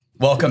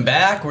Welcome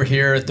back. We're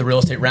here at the Real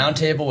Estate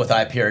Roundtable with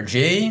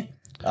IPRG.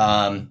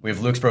 We have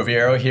Luke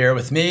Sproviero here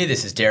with me.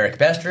 This is Derek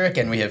Bestrick,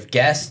 and we have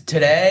guests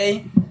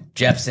today,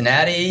 Jeff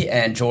Znaty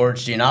and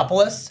George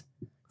Giannopoulos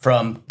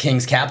from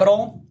King's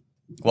Capital.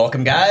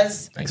 Welcome,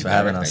 guys. Thanks for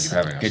having us. Thank you for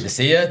having us. Good to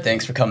see you.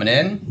 Thanks for coming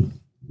in.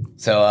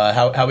 So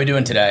how are we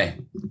doing today?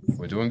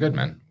 We're doing good,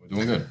 man. We're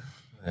doing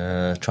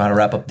good. Trying to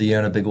wrap up the year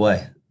in a big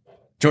way.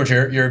 George,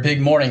 you're a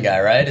big morning guy,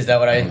 right? Is that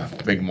what I...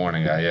 Big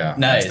morning guy, yeah.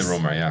 Nice. That's the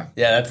rumor, yeah.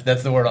 Yeah,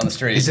 that's the word on the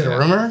street. Is it a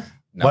rumor?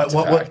 No, it's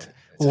a fact.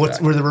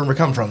 Where the rumor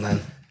come from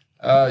then?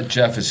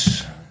 Jeff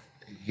is...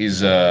 He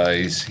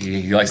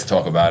likes to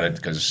talk about it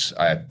because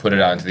I put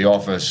it out into the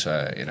office.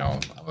 I'm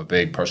a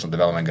big personal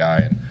development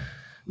guy, and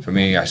for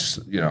me,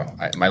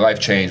 my life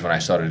changed when I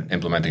started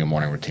implementing a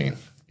morning routine.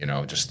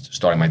 Just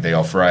starting my day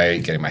off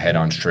right, getting my head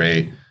on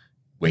straight,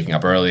 waking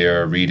up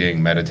earlier,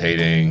 reading,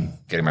 meditating,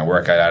 getting my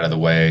workout out of the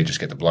way, just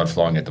get the blood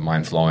flowing, get the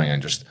mind flowing,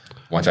 and just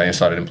once I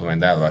started implementing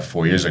that about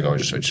 4 years ago, it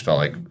just felt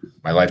like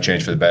my life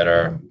changed for the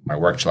better, my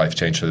work life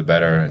changed for the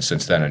better, and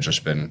since then it's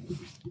just been,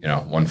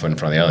 one foot in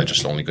front of the other,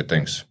 just only good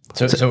things.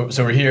 So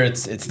we're here.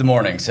 It's the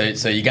morning.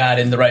 So you got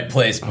in the right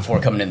place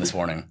before coming in this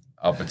morning.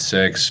 Up at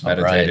 6,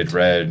 meditated,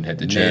 read, hit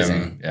the Amazing.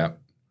 gym. Yeah.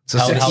 So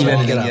How how long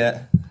long did get you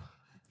up?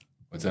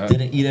 What's that?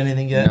 Didn't eat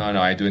anything yet? No,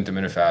 I do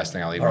intermittent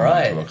fasting. I'll eat All around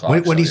right. 2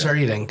 o'clock. When do you so, start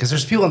eating? Because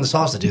there's people in the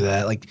sauce that do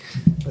that. Like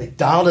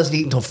Donald doesn't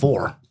eat until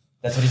 4.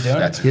 That's what he's doing?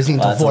 That's He doesn't eat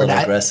until That's a 4.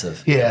 little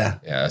aggressive. Yeah.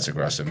 Yeah, that's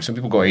aggressive. Some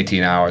people go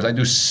 18 hours. I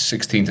do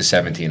 16 to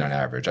 17 on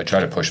average. I try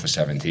to push for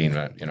 17,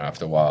 but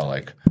after a while,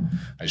 I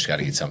just got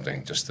to eat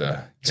something. Just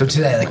to So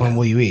today, when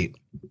will you eat?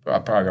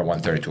 probably around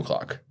 1:30, 2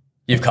 o'clock.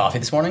 You have coffee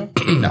this morning?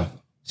 No,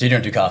 So you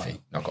don't do coffee?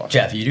 no coffee.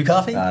 Jeff, you do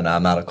coffee? No,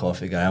 I'm not a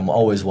coffee guy. I'm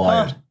always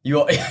wired.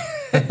 You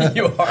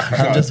you are.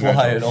 I'm just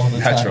wired all the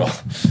time.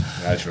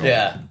 Natural.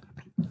 Yeah.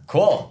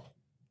 Cool.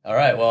 All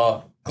right.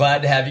 Well,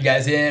 glad to have you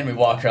guys in. We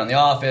walked around the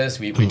office.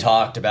 We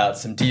talked about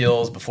some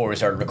deals before we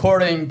started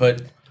recording.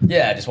 But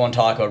yeah, I just want to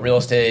talk about real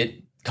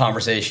estate.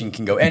 Conversation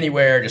can go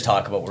anywhere. Just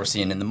talk about what we're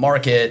seeing in the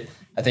market.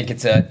 I think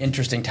it's an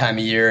interesting time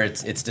of year.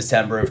 It's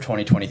December of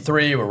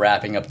 2023. We're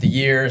wrapping up the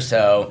year.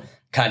 So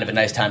kind of a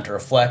nice time to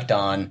reflect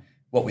on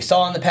what we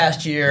saw in the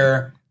past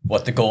year,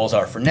 what the goals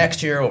are for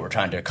next year, what we're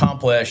trying to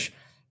accomplish.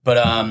 But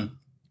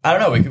I don't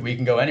know. We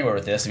can go anywhere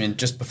with this. I mean,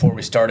 just before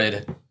we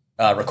started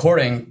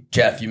recording,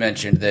 Jeff, you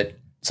mentioned that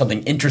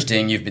something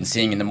interesting you've been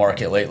seeing in the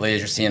market lately is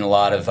you're seeing a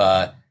lot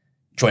of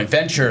joint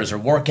ventures or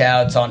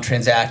workouts on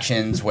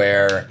transactions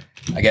where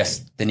I guess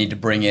they need to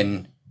bring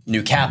in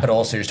new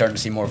capital. So you're starting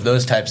to see more of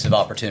those types of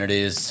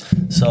opportunities.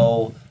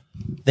 So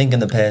I think in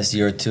the past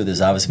year or two,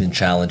 there's obviously been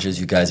challenges.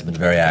 You guys have been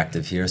very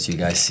active here, so you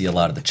guys see a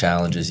lot of the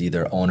challenges,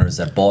 either owners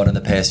that bought in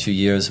the past few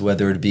years,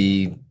 whether it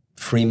be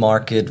free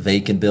market,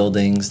 vacant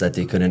buildings that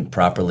they couldn't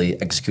properly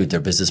execute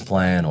their business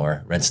plan,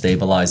 or rent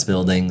stabilized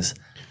buildings.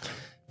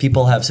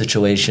 People have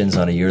situations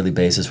on a yearly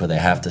basis where they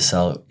have to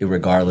sell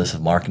regardless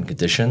of market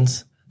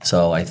conditions.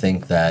 So I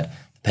think that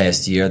the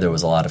past year there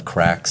was a lot of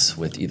cracks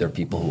with either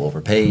people who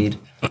overpaid,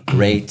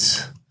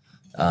 rates,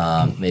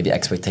 maybe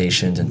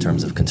expectations in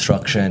terms of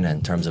construction,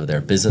 in terms of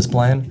their business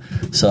plan.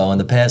 So in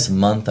the past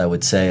month, I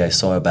would say I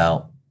saw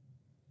about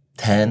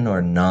 10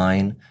 or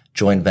 9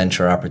 joint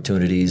venture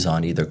opportunities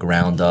on either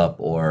ground up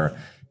or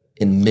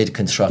in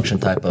mid-construction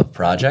type of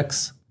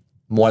projects,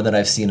 more than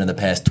I've seen in the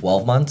past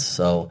 12 months.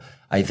 So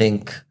I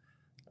think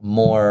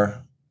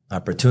more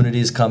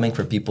opportunities coming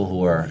for people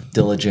who are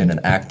diligent and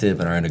active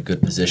and are in a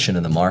good position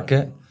in the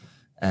market.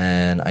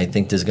 And I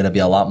think there's going to be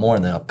a lot more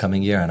in the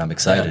upcoming year, and I'm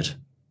excited. Yeah.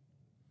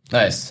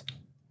 Nice.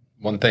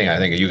 One thing I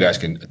think you guys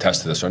can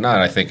attest to this or not.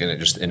 I think in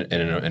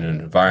an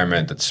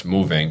environment that's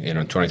moving, in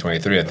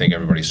 2023, I think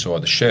everybody saw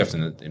the shift,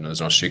 and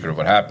there's no secret of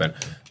what happened.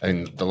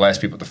 And the last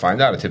people to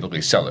find out are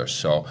typically sellers.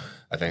 So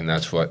I think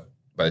that's what,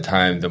 by the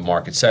time the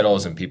market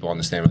settles and people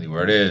understand really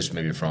where it is,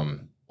 maybe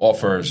from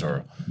offers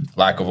or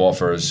lack of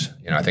offers,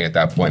 I think at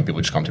that point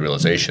people just come to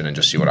realization and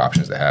just see what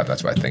options they have.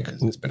 That's what I think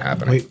has been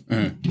happening.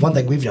 One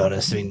thing we've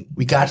noticed,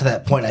 we got to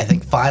that point, I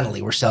think,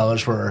 finally, where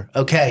sellers were,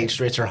 okay,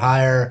 interest rates are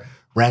higher,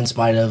 rents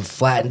might have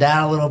flattened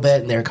out a little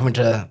bit, and they're coming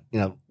to,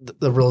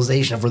 the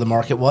realization of where the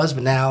market was.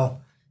 But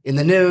now in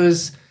the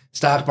news,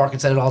 stock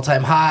market's at an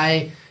all-time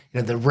high.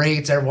 The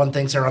rates, everyone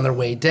thinks are on their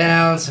way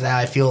down. So now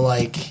I feel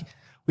like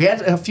we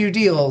had a few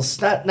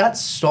deals, not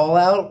stall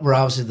out, where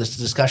obviously this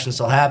discussion's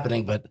still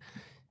happening, but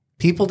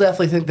people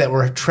definitely think that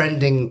we're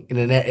trending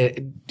in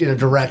a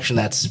direction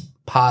that's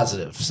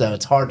positive. So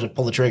it's hard to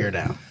pull the trigger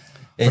now.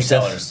 For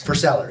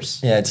sellers.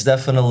 Yeah, it's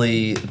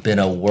definitely been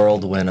a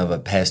whirlwind of a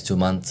past 2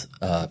 months.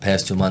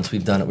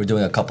 We're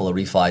doing a couple of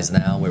refis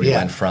now where we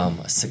went from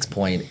a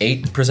 6.8%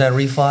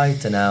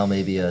 refi to now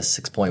maybe a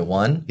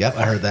 6.1. Yep,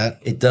 I heard that.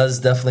 It does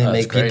definitely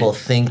make people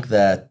think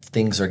that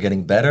things are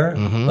getting better.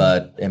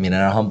 But I mean, in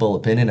our humble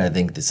opinion, I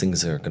think these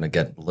things are going to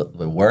get a little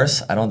bit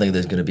worse. I don't think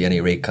there's going to be any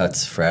rate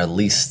cuts for at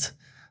least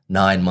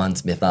 9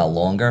 months, if not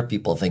longer.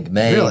 People think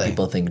May. Really?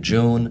 People think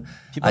June.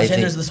 People are saying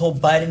there's this whole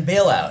Biden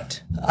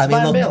bailout. I mean,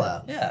 Biden look,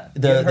 bailout. Yeah.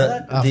 You haven't heard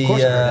that? Of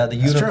course I heard the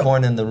it. That's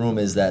unicorn in the room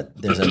is that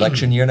there's an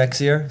election year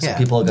next year, so Yeah.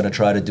 people are going to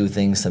try to do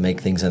things to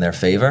make things in their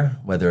favor,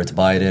 whether it's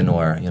Biden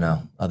or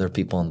other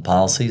people in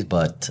policies.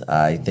 But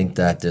I think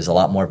that there's a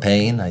lot more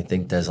pain. I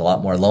think there's a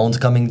lot more loans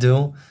coming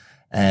due,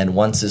 and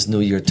once this new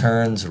year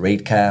turns,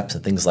 rate caps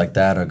and things like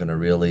that are going to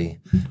really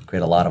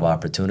create a lot of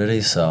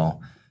opportunities. So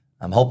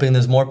I'm hoping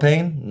there's more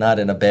pain, not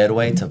in a bad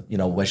way to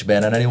wish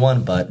bad on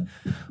anyone, but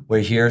we're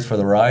here for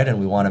the ride, and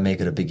we want to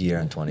make it a big year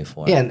in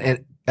 24. Yeah,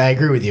 and I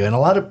agree with you. And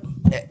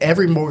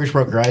every mortgage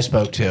broker I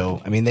spoke to,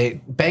 I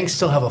mean, banks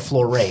still have a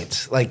floor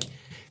rate. Like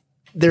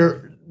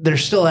they're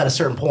still at a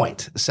certain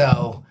point.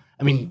 So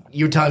I mean,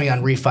 you were telling me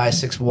on refi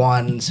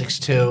 6.1,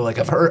 6.2. Like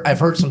I've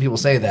heard some people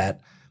say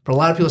that, but a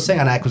lot of people are saying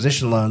on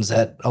acquisition loans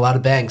that a lot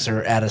of banks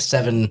are at a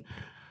 7%.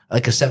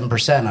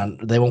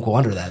 They won't go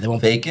under that. They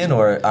won't vacant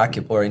or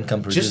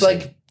income producing. just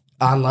like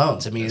on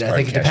loans. I mean, I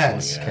think it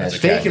depends. Flow, yeah. It's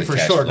Vacant for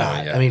cash sure flow,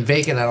 not. yeah. I mean,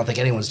 vacant, I don't think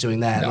anyone's doing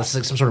that unless it's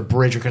like some sort of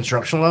bridge or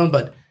construction loan.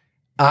 But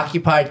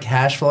occupied,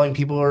 cash flowing,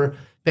 people are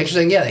banks are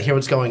saying, yeah, they hear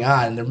what's going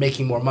on and they're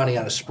making more money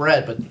on a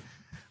spread. But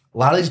a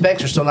lot of these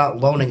banks are still not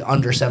loaning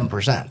under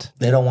 7%.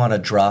 They don't want to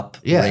drop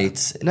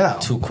rates No.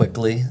 too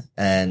quickly,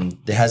 and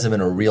there hasn't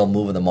been a real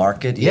move in the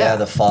market. Yeah.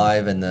 The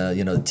 5 and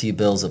the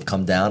T-bills have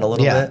come down a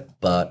little Yeah. bit,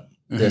 but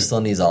there still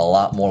needs a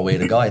lot more way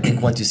to go. I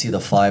think once you see the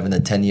 5 and the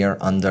 10-year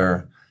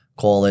under,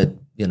 call it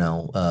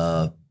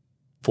 4%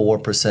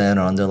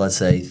 or under, let's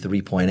say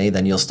 3.8,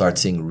 then you'll start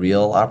seeing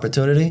real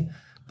opportunity.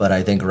 But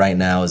I think right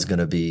now is going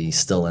to be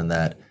still in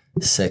that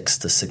 6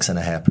 to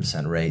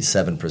 6.5% rate,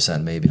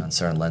 7% maybe on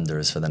certain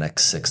lenders for the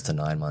next 6 to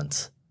 9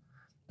 months.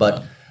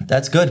 But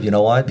that's good. You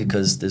know why?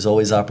 Because there's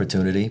always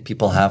opportunity.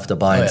 People have to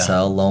buy and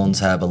sell. Loans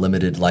have a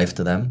limited life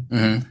to them.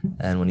 Mm-hmm.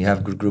 And when you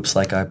have good groups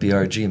like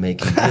IPRG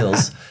making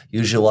deals,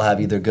 usually we'll have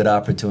either good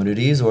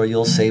opportunities or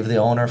you'll save the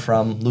owner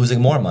from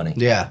losing more money.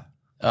 Yeah.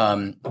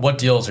 What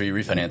deals are you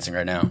refinancing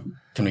right now?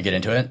 Can we get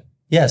into it?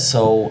 Yeah,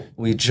 so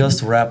we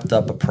just wrapped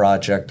up a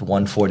project,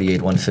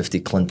 148, 150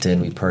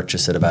 Clinton. We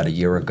purchased it about a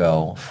year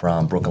ago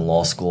from Brooklyn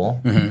Law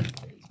School. Mm-hmm.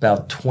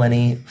 About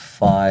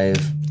 25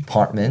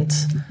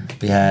 apartments.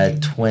 We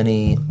had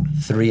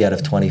 23 out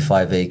of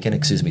 25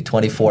 vacant.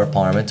 24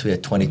 apartments. We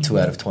had 22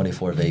 out of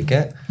 24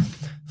 vacant.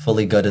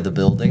 Fully gutted the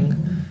building.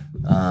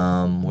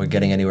 We're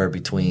getting anywhere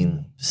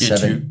between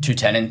two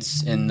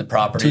tenants in the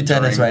property. 2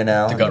 tenants right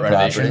now. The gut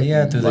renovation. Property.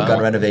 Yeah, through the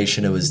gut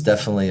renovation, it was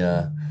definitely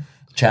a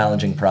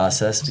challenging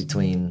process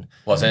between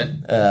was it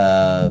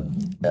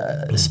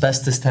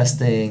asbestos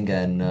testing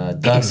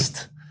and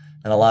dust.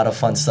 And a lot of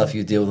fun stuff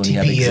you deal with when you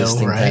have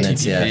existing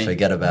tenants. TPP. Yeah,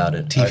 forget about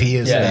it. TPU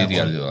is You gotta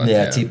do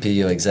that.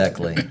 TPU,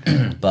 exactly.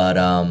 But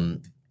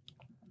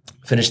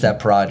finished that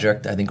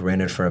project. I think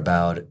ran it for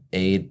about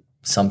 $8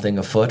 something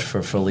a foot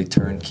for fully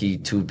turnkey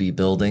 2B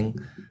building.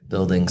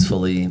 Buildings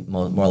fully,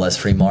 more or less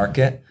free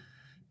market.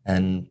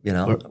 And,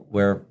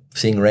 we're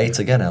seeing rates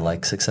again at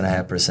like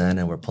 6.5%,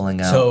 and we're pulling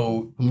out.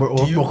 So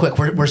real quick,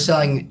 we're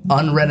selling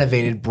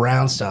unrenovated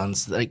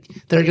brownstones. Like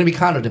they're going to be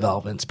condo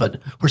developments, but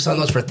we're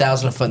selling those for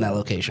 $1,000 a foot in that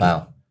location.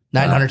 Wow.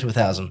 900 to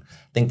 1,000. I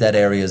think that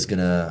area is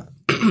gonna.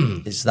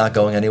 It's not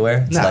going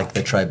anywhere. It's No. like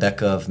the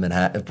Tribeca of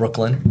Manhattan, of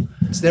Brooklyn.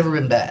 It's never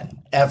been bad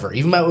ever.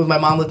 Even when my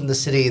mom lived in the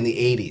city in the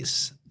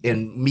 80s,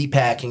 in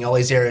meatpacking, all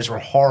these areas were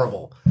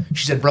horrible.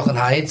 She said Brooklyn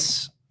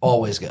Heights,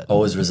 always good,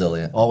 Always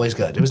resilient. always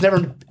good. It was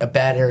never a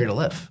bad area to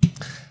live.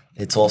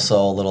 It's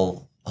also a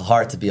little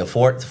hard to be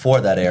for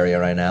that area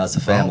right now as a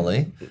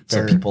family.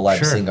 So people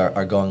I'm seeing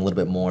are going a little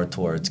bit more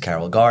towards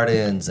Carroll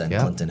Gardens and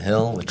Clinton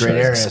Hill, which Great are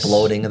areas.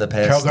 exploding in the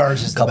past Carroll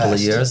Gardens is the couple of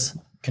best. years.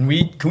 Can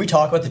we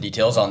talk about the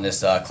details on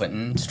this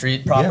Clinton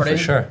Street property? Yeah,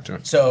 for sure.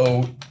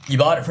 So you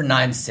bought it for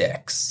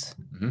 9.6,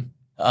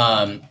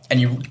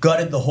 and you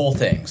gutted the whole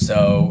thing.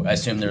 So I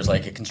assume there's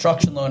like a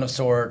construction loan of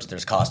sorts.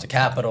 There's cost of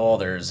capital.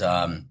 There's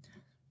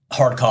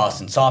hard costs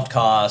and soft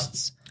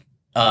costs.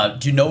 Do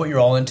you know what you're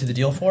all into the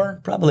deal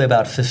for? Probably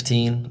about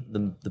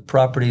 15. The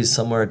property is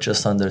somewhere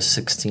just under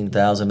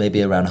 16,000,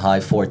 maybe around high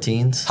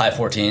 14s. High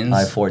 14s.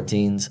 High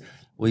 14s.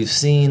 We've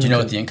seen. Do you know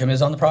what the income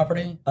is on the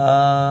property?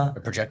 Or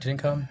projected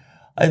income?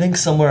 I think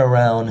somewhere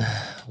around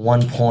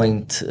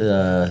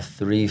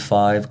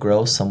 1.35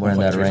 gross, somewhere in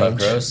that 1.35 range.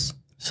 gross.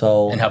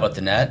 So, And how about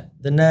the net?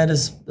 the net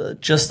is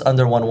just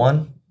under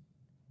 1.1.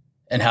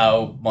 And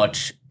how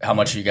much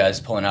are you guys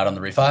pulling out on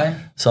the refi?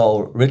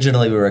 So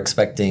originally we were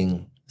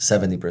expecting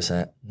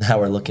 70%. Now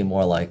we're looking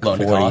more like Loan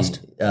to 40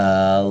 cost?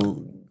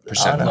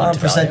 Percent loan on to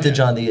percentage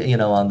value,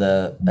 on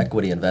the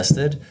equity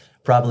invested.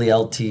 Probably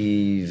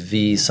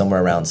LTV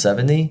somewhere around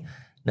 70.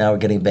 Now we're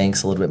getting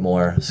banks a little bit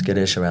more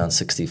skittish, around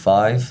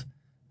 65.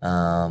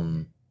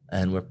 And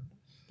we're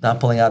not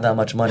pulling out that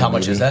much money. How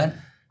much is that?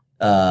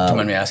 Do you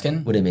mind me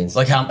asking? What do you mean?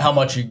 Like how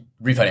much are you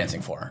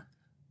refinancing for?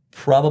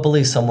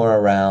 Probably somewhere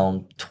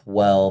around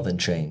 12 and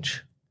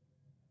change.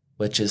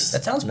 which is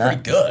that sounds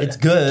pretty good. It's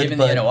good, given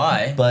but, the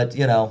NOI. But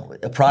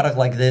a product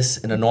like this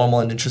in a normal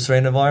and interest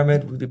rate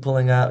environment would be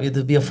pulling out.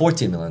 It'd be a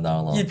 $14 million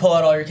loan. You'd pull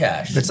out all your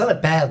cash. It's not a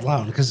bad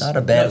loan because Not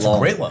a bad loan. It's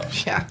a great loan.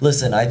 Yeah.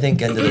 Listen, I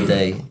think end of the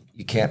day,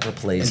 you can't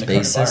replace In the current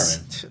basis.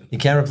 environment. You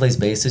can't replace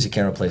basis. You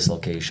can't replace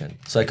location.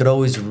 So I could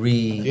always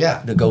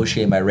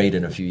renegotiate my rate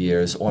in a few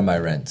years or my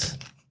rent,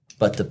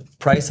 but the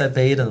price I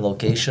paid and the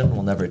location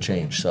will never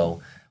change.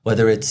 So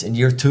whether it's in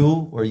year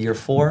 2 or year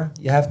 4,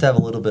 you have to have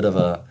a little bit of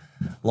a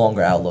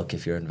longer outlook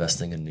if you're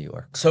investing in New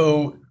York.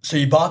 So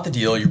you bought the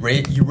deal. You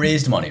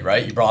raised money,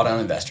 right? You brought on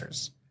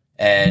investors,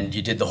 and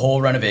you did the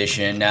whole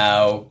renovation.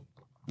 Now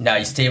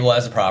you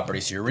stabilize the property,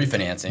 so you're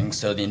refinancing.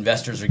 So the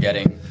investors are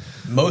getting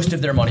most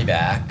of their money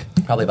back.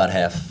 Probably about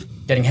half.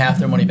 Getting half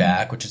their money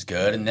back, which is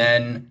good. And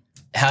then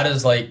how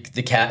does like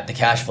the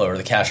cash flow or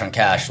the cash on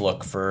cash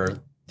look for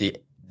the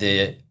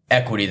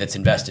equity that's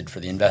invested for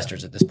the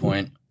investors at this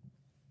point?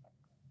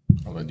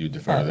 I'll let you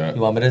defer to that.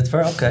 You want me to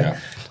defer? Okay. Yeah.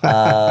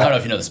 I don't know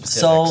if you know the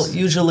specifics. So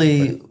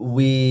usually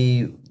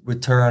we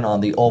return on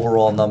the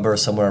overall number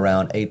somewhere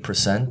around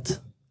 8%.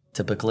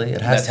 Typically,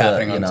 it has that's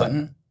happening on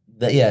Clinton.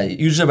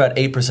 Usually about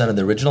 8% of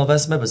the original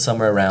investment, but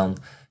somewhere around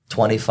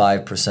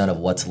 25% of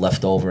what's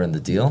left over in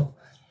the deal.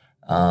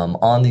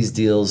 On these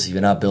deals,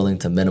 you're not building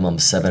to minimum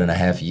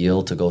 7.5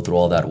 yield to go through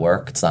all that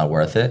work. It's not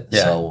worth it.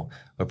 Yeah. So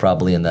we're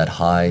probably in that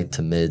high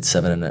to mid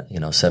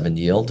 7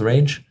 yield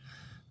range.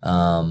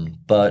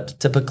 But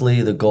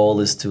typically the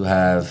goal is to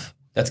have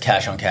That's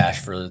cash on cash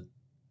for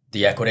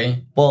the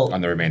equity. well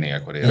On the remaining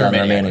equity. yeah, on the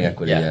remaining remaining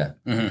equity, equity.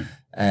 yeah. Mm-hmm.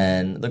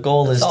 And the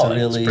goal is solid. to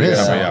really pretty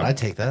Yeah, solid. yeah. I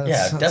take that.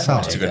 Yeah, That's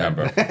definitely. It's a good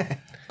number.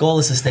 goal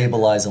is to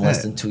stabilize in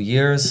less than 2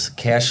 years,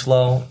 cash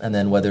flow, and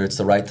then whether it's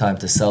the right time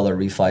to sell or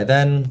refi,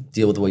 then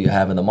deal with what you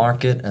have in the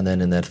market, and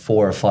then in that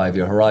 4 or 5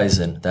 year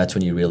horizon, that's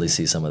when you really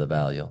see some of the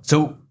value.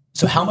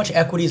 So how much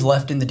equity is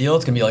left in the deal?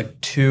 It's gonna be like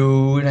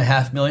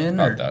 $2.5 million.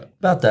 About that.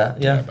 About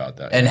that, yeah. About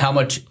that. And how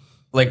much,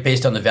 like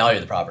based on the value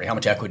of the property, how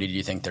much equity do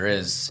you think there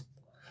is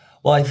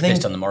Well, I think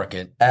based on the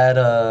market? at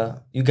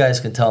you guys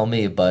can tell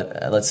me,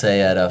 but let's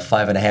say at a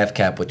 5.5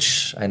 cap,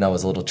 which I know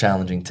is a little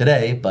challenging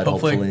today, but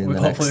hopefully in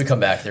the Hopefully we come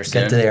back there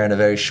soon. get to there in a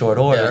very short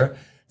order,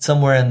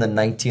 somewhere in the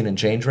 19 and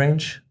change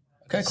range.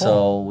 Okay, cool.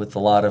 So with a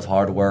lot of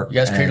hard work, You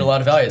guys created and a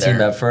lot of value there.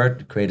 team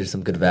effort, created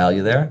some good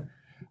value there.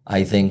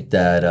 I think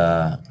that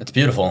It's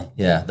beautiful.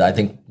 I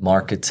think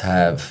markets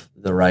have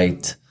the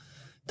right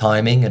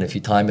timing, and if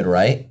you time it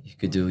right, you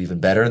could do even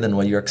better than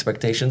what your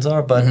expectations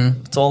are. But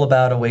it's all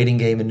about a waiting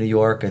game in New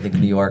York. I think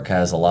New York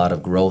has a lot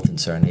of growth in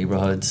certain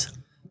neighborhoods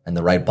and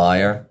the right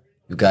buyer.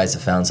 You guys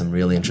have found some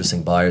really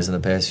interesting buyers in the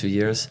past few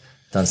years,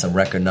 done some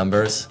record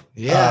numbers.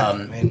 Yeah.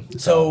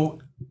 So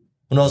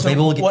Who knows? So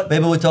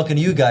maybe we're talking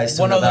to you guys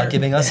soon one about other-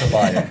 giving us a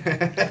buyer.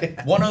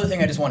 one other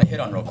thing I just want to hit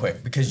on real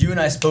quick, because you and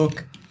I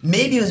spoke,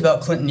 maybe it was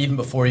about Clinton even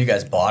before you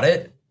guys bought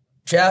it,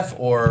 Jeff,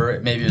 or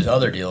maybe it was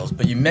other deals,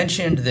 but you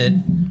mentioned that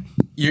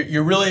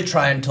you're really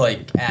trying to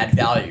like add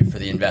value for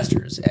the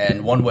investors.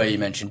 And one way you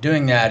mentioned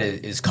doing that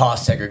is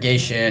cost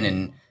segregation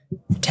and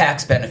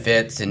tax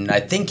benefits. And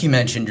I think you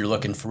mentioned you're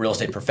looking for real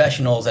estate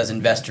professionals as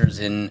investors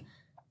in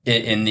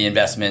the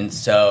investments.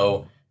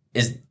 So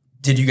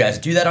did you guys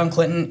do that on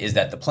Clinton? Is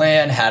that the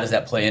plan? How does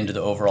that play into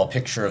the overall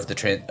picture of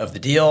the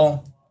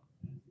deal?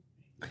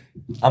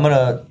 I'm going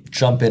to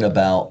jump in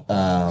about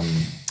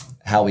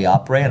how we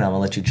operate, and I'm going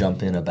to let you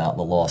jump in about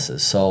the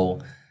losses. So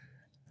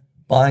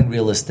buying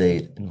real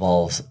estate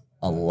involves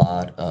a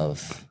lot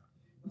of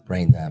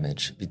brain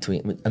damage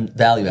between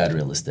value-add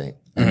real estate,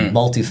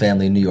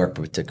 multifamily in New York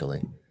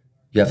particularly.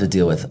 You have to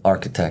deal with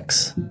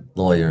architects,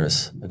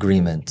 lawyers,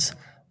 agreements,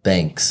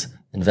 banks,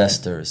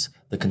 investors,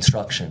 the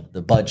construction,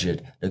 the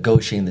budget,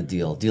 negotiating the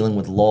deal, dealing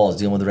with laws,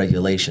 dealing with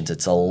regulations.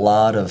 It's a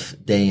lot of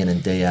day in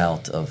and day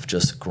out of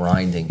just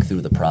grinding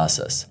through the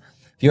process.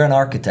 If you're an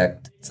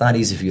architect, it's not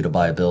easy for you to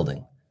buy a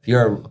building. If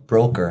you're a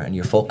broker and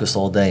you're focused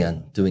all day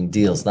on doing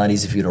deals, it's not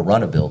easy for you to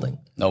run a building.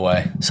 No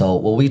way. So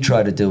what we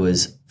try to do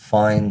is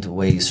find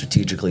ways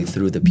strategically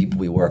through the people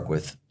we work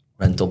with,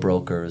 rental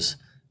brokers,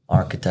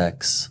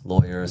 architects,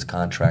 lawyers,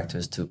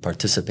 contractors, to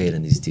participate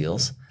in these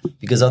deals,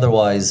 because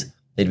otherwise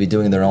they'd be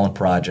doing their own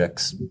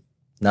projects,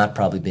 not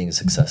probably being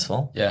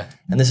successful. Yeah.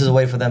 And this is a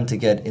way for them to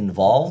get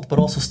involved, but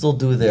also still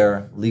do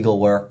their legal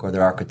work or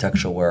their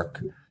architectural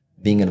work,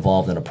 being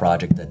involved in a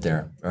project that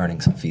they're earning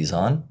some fees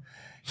on.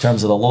 In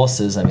terms of the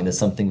losses, I mean, it's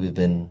something we've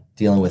been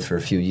dealing with for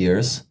a few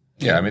years.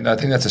 Yeah, I mean, I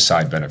think that's a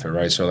side benefit,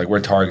 right? So, like, we're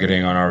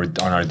targeting on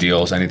our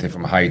deals anything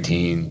from high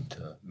teen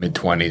to mid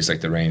 20s,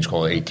 like the range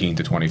called 18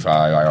 to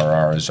 25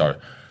 IRR is our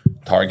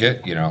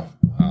target.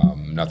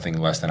 Nothing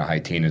less than a high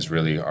teen is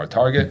really our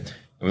target.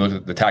 And we look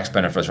at the tax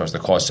benefits for us. The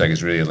cost seg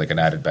is really like an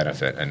added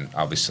benefit, and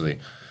obviously,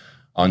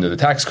 under the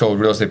tax code,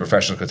 real estate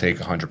professionals could take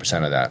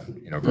 100% of that,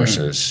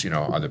 versus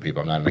other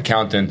people. I'm not an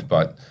accountant,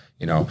 but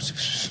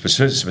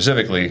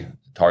specifically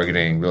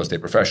targeting real estate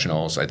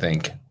professionals, I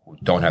think, who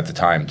don't have the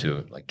time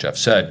to, like Jeff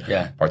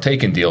said,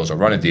 partake in deals or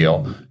run a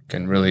deal,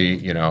 can really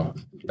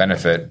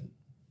benefit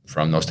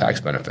from those tax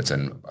benefits,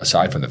 and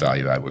aside from the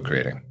value add we're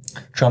creating.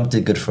 Trump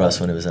did good for us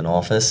when he was in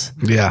office.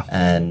 Yeah.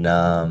 And,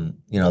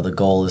 the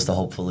goal is to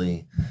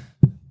hopefully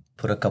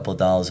put a couple of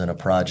dollars in a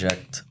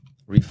project,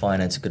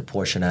 refinance a good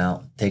portion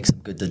out, take some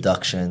good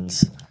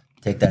deductions,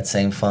 take that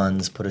same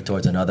funds, put it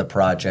towards another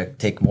project,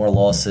 take more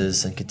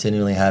losses, and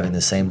continually having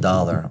the same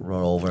dollar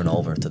roll over and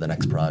over to the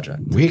next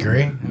project. We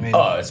agree.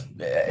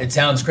 It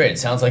sounds great. It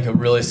sounds like a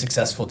really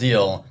successful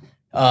deal.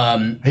 Are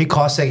you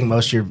cost taking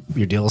most of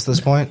your deals at this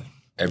point?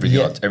 Every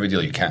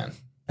deal you can.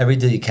 Every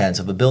deal you can.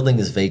 So if a building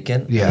is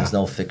vacant, Yeah. there's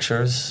no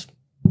fixtures,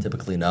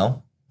 typically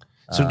no.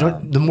 So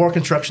the more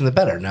construction, the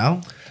better,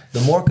 no?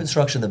 The more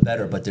construction, the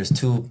better, but there's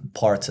two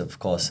parts of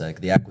cost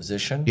seg, the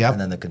acquisition Yep.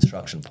 and then the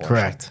construction portion.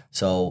 Correct.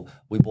 So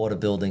we bought a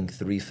building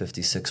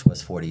 356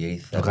 West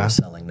 48th that we're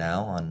selling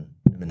now on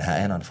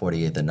Manhattan on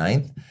 48th and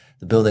 9th.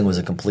 The building was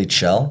a complete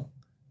shell,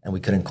 and we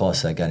couldn't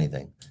cost seg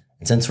anything.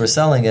 And since we're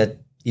selling it,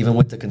 even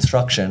with the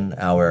construction,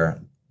 our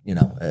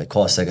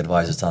cost seg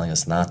advisor is telling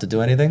us not to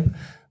do anything.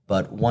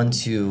 But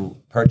once you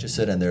purchase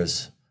it and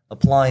there's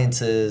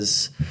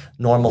appliances,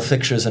 normal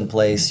fixtures in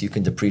place, you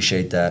can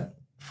depreciate that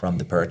from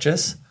the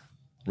purchase,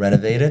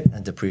 renovate it,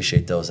 and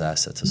depreciate those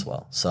assets as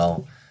well.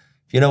 So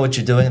if you know what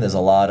you're doing, there's a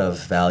lot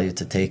of value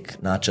to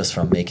take, not just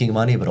from making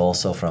money, but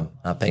also from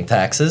not paying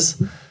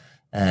taxes.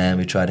 And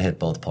we try to hit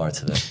both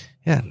parts of it.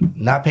 Yeah,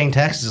 not paying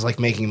taxes is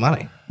like making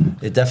money.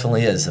 It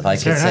definitely is. If I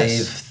could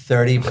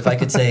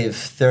save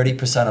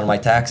 30% on my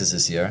taxes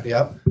this year,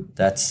 Yep.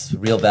 that's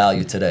real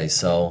value today.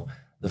 So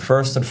the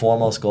first and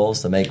foremost goal is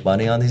to make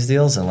money on these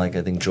deals. And like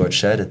I think George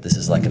said, this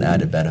is like an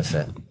added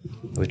benefit.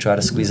 We try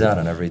to squeeze out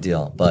on every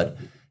deal. But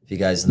if you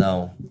guys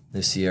know,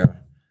 this year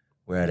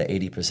we're at an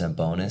 80%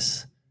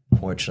 bonus.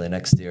 Fortunately,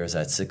 next year is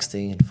at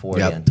 60,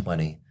 40, and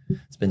 20.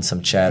 There's been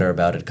some chatter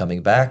about it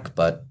coming back,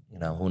 but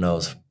who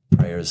knows?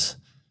 Prayers,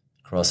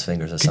 cross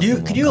fingers, or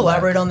something. Could you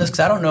elaborate on this? Because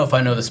I don't know if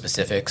I know the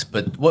specifics,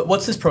 but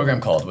what's this program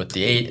called? With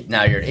the 8,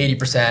 now you're at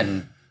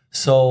 80%.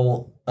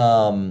 So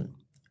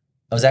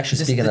I was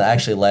actually speaking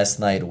last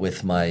night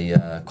with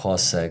my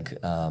cost seg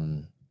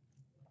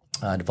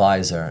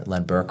advisor,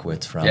 Len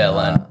Berkowitz from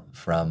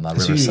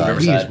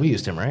Riverside. We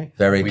used him, right?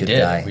 Very good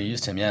guy. We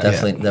used him, yeah.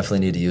 Definitely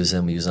need to use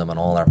him. We use him on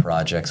all our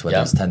projects, whether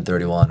it's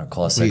 1031 or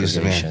cost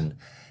segregation.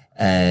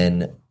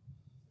 And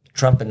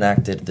Trump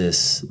enacted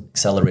this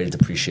accelerated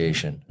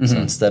depreciation. So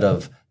instead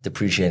of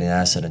depreciating an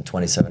asset in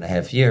 27 and a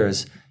half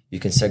years, you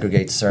can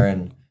segregate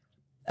certain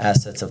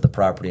assets of the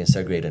property and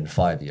segregate it in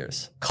 5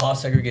 years.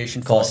 Cost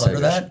segregation falls under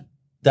that?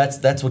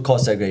 That's what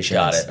cost segregation is.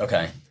 Got it,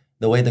 okay.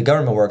 The way the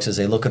government works is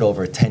they look at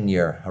over a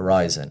 10-year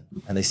horizon,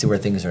 and they see where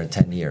things are in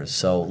 10 years.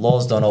 So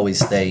laws don't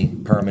always stay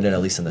permanent,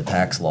 at least in the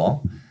tax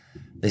law.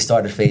 They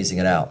started phasing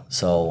it out.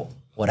 So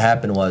what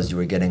happened was you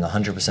were getting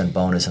 100%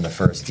 bonus in the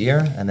first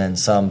year, and then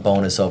some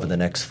bonus over the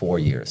next 4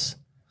 years.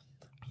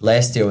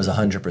 Last year was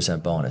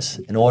 100% bonus.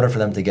 In order for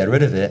them to get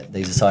rid of it,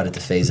 they decided to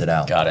phase it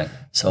out. Got it.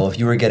 So if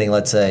you were getting,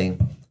 let's say,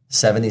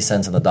 70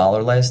 cents on the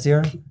dollar last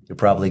year, you're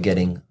probably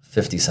getting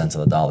 50 cents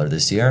on the dollar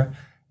this year,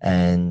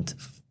 and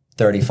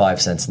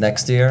 35 cents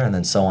next year, and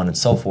then so on and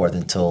so forth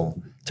until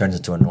it turns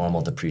into a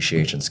normal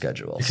depreciation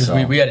schedule. Because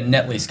we had a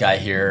net lease guy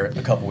here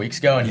a couple weeks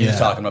ago, and he was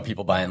talking about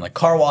people buying like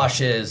car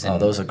washes.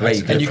 And, those are great.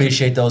 You can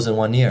appreciate those in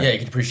 1 year. Yeah, you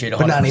can appreciate 100%.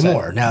 But not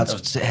anymore. Now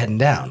it's heading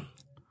down.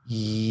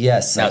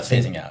 Yes. Now it's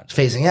phasing out. It's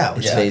phasing out.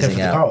 It's phasing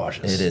out. out. The car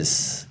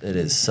washes. It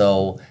is.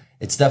 So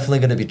it's definitely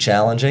going to be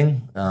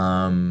challenging.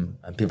 And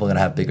people are going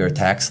to have bigger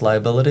tax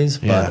liabilities.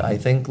 But I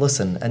think,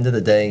 listen, end of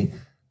the day,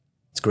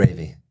 it's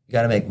gravy. You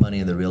got to make money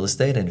in the real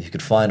estate, and if you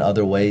could find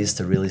other ways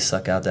to really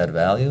suck out that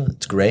value,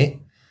 it's great.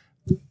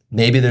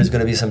 Maybe there's going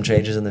to be some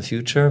changes in the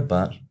future,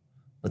 but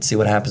let's see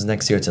what happens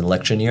next year. It's an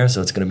election year,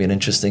 so it's going to be an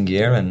interesting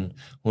year, and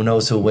who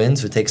knows who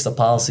wins, who takes the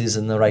policies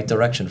in the right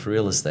direction for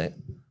real estate.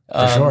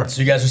 For sure. So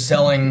you guys are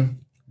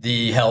selling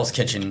the Hell's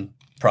Kitchen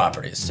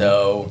properties.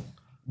 So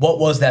what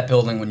was that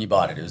building when you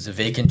bought it? It was a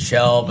vacant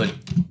shell, but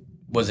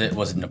was it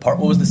an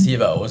apartment? What was the C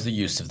of O? What was the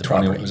use of the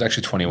property? It was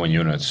actually 21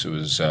 units. It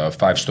was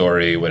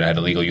 5-story. It had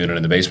a legal unit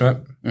in the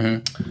basement.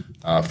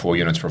 4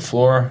 units per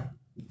floor.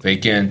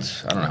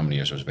 Vacant. I don't know how many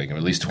years it was vacant.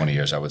 At least 20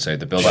 years, I would say.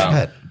 The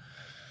building.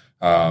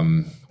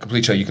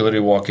 Complete shell. You could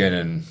literally walk in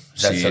and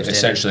see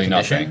essentially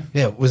nothing.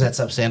 Yeah, was that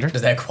substandard?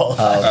 Does that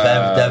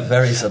qualify?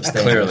 Very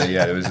substantial. Clearly,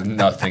 yeah. There was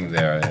nothing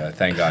there. Yeah,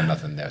 thank God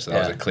nothing there. So that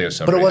was a clear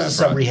sub. But it was a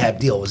sub-rehab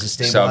deal. Was it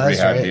stabilized?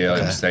 Sub-rehab deal.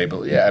 It was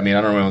stable. Yeah, I mean,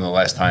 I don't remember when the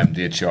last time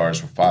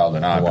DHRs were filed or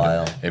not. A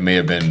while. But it may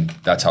have been,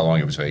 that's how long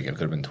it was vacant. It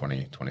could have been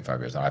 20, 25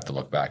 years. I have to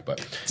look back. But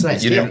it's a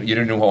nice you deal.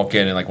 didn't walk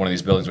in like one of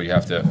these buildings where you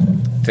have to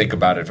think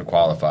about it if it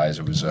qualifies.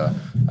 It was a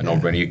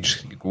no-brainer. You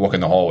just walk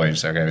in the hallway and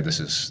say, okay, this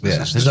is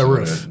there's no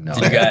roof. No.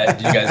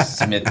 Did you guys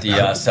submit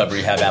the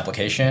sub-rehab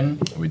application?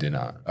 We did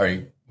not.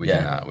 We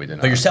did not. We did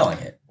not. But you're selling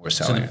it. We're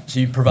selling it. So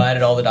you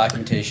provided all the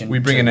documentation? We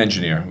bring in an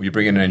engineer. We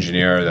bring in an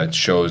engineer that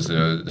shows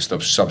the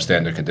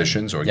substandard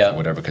conditions or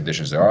whatever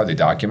conditions there are. They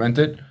document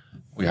it.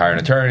 We hire an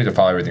attorney to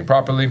file everything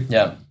properly.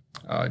 Yeah.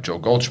 Joe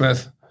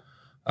Goldsmith.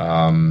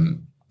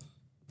 And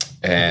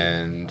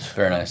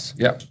very nice.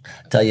 Yeah.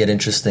 I'll tell you an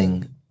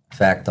interesting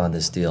fact on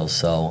this deal.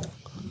 So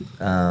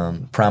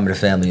prominent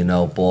family,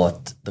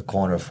 bought the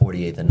corner of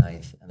 48th and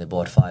 9th, and they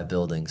bought 5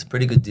 buildings.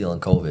 Pretty good deal in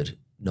COVID,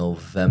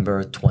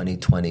 November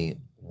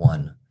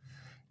 2021.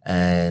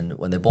 And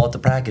when they bought the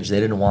package, they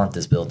didn't want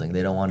this building.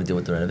 They don't want to deal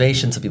with the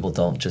renovation, so people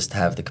don't just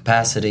have the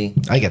capacity.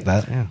 I get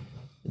that, yeah.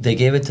 They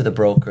gave it to the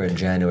broker in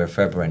January,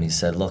 February, and he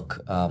said, look,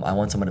 I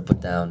want someone to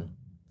put down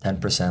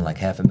 10%, like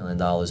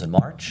 $500,000 in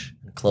March,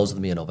 and close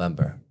with me in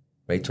November.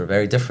 Rates were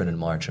very different in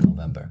March and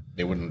November.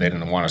 They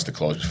didn't want us to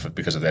close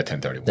because of their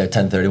 1031. Their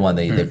 1031,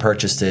 they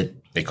purchased it.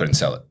 They couldn't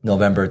sell it.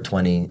 November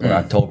 20 or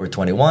October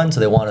 21, so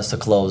they want us to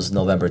close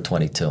November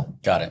 22.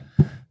 Got it.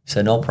 He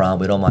said, no problem,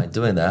 we don't mind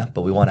doing that,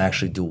 but we want to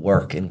actually do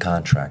work in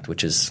contract,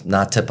 which is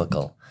not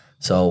typical.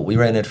 So we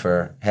ran it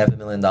for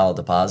 $500,000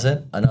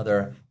 deposit,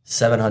 another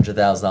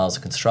 $700,000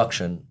 of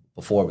construction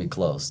before we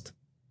closed.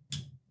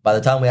 By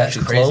the time we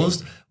actually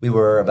closed, we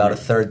were about a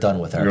third done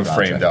with our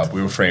project.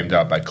 We were framed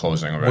up at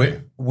closing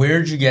already. Where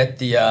did you get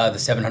the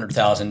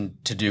 $700,000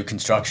 to do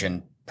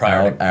construction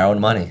prior? Our own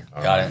money.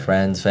 Got it.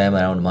 Friends,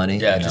 family, our own money.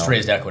 Yeah, just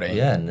raised equity.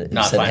 Yeah, and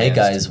not said, financed. hey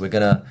guys, we're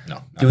going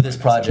to do this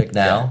project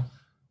now. Yeah.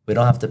 We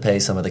don't have to pay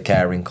some of the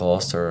carrying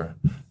costs or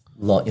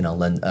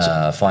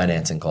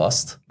financing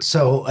costs.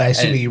 So I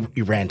assume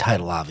you ran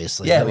title,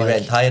 obviously. Yeah, we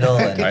ran title.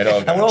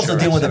 And we're also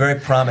dealing with a very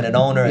prominent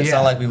owner. It's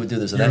not like we would do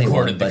this with anyone.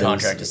 Recorded the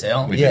contract to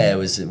sale? It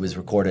was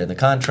recorded in the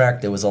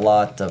contract. There was a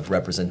lot of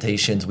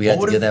representations. We had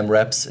to give them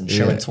reps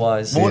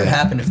insurance-wise. What would have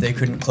happened if they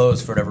couldn't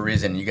close for whatever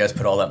reason? You guys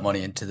put all that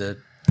money into the...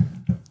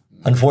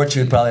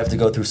 Unfortunately, we'd probably have to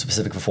go through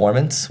specific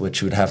performance,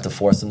 which would have to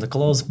force them to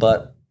close,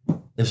 but...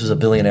 This was a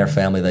billionaire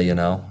family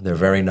that, they're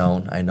very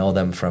known. I know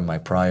them from my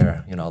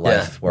prior,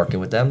 life working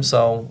with them.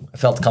 So I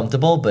felt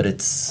comfortable, but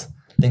it's,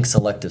 I think,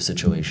 selective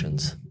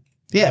situations.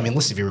 Yeah, I mean,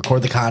 listen, if you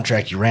record the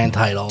contract, you ran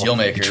title.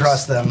 Deal-makers. You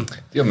trust them.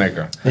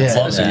 Deal-maker.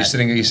 Yeah. So you're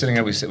sitting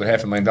there with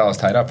 $500,000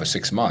 tied up for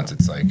 6 months.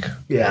 It's like,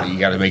 you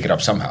got to make it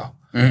up somehow.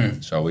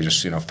 Mm-hmm. So we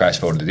just,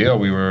 fast forward the deal.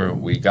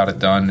 We got it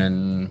done,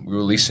 and we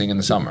were leasing in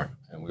the summer.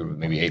 And we were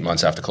maybe 8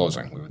 months after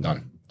closing. We were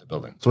done with the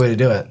building. It's the way to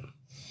do it.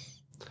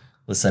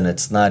 Listen,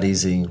 it's not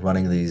easy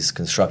running these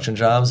construction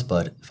jobs,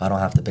 but if I don't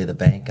have to pay the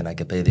bank and I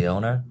could pay the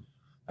owner,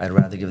 I'd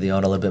rather give the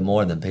owner a little bit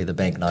more than pay the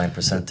bank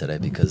 9% today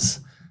because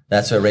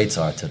that's where rates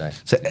are today.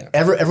 So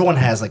everyone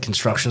has like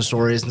construction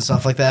stories and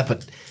stuff like that,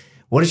 but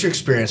what is your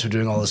experience with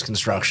doing all this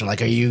construction? Like,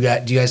 do you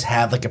guys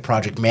have like a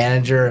project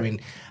manager? I mean,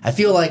 I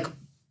feel like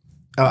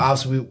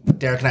obviously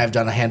Derek and I have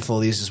done a handful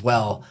of these as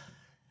well.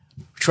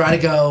 Try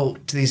to go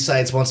to these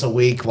sites once a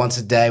week, once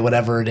a day,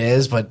 whatever it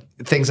is. But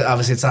things,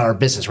 obviously, it's not our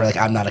business, right? Like,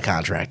 I'm not a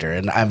contractor,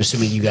 and I'm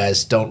assuming you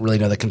guys don't really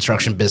know the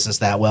construction business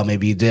that well.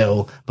 Maybe you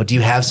do, but do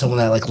you have someone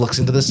that like looks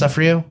into this stuff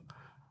for you?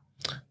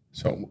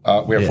 So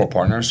we have 4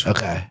 partners.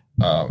 Okay.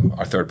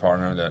 Our third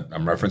partner that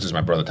I'm referencing is my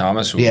brother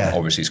Thomas, who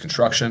oversees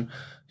construction.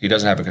 He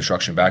doesn't have a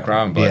construction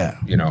background, but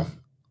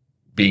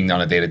being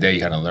on a day-to-day, you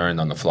kind of learn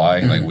on the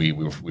fly. Like we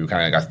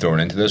kind of got thrown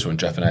into this when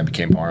Jeff and I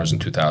became partners in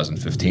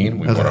 2015.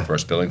 We bought our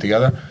first building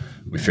together.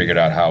 We figured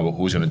out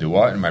who's going to do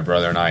what, and my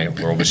brother and I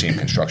were overseeing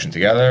construction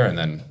together. And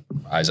then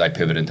as I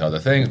pivoted into other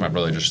things, my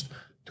brother just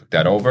took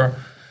that over.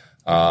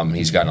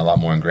 He's gotten a lot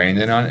more ingrained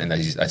in on it, and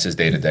that's his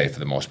day-to-day for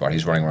the most part.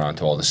 He's running around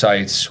to all the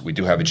sites. We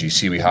do have a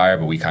GC we hire,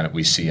 but we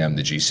CM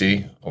the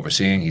GC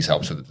overseeing. He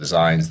helps with the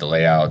designs, the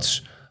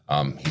layouts.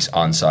 He's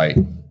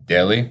on-site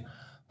daily.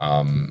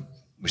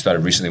 We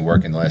started recently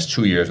working the last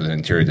 2 years with an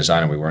interior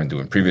designer we weren't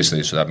doing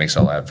previously, so that makes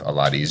our life a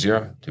lot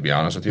easier, to be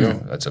honest with you.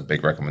 That's a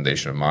big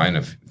recommendation of mine.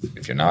 If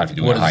you're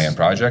doing a high-end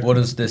project. What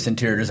does this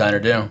interior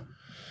designer do?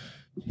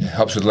 It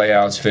helps with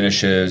layouts,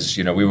 finishes.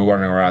 We were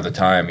running around at the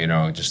time,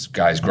 just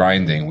guys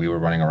grinding. We were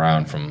running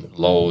around from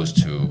Lowe's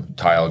to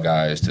tile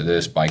guys to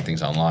this, buying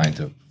things online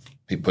to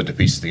put the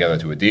pieces together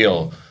to a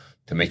deal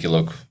to make you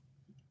look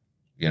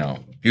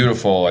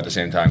beautiful at the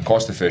same time,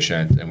 cost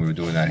efficient, and we were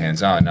doing that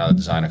hands-on. Now the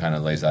designer kind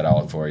of lays that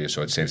out for you,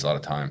 so it saves a lot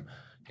of time,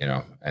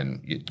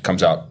 and it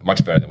comes out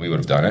much better than we would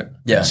have done it.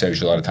 Yeah. It saves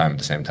you a lot of time at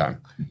the same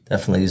time.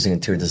 Definitely using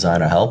interior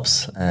designer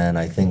helps, and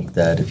I think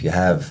that if you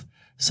have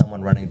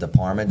someone running a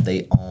department,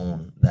 they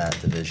own that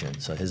division.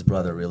 So his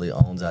brother really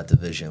owns that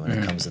division when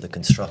it comes to the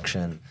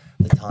construction,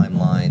 the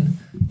timeline.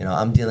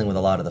 I'm dealing with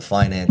a lot of the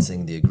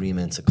financing, the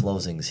agreements, the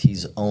closings.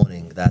 He's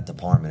owning that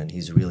department, and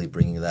he's really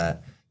bringing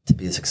that to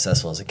be as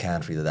successful as it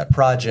can for either that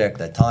project,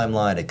 that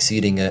timeline,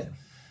 exceeding it.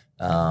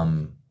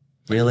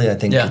 Really, I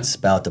think it's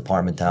about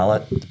department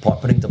talent,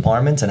 putting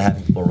departments and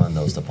having people run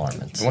those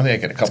departments. One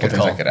thing, a couple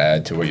things I could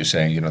add to what you're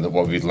saying,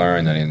 what we've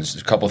learned, I mean, there's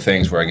a couple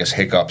things where I guess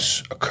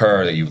hiccups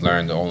occur that you've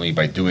learned only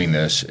by doing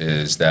this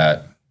is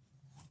that,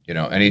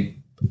 any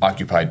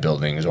occupied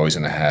building is always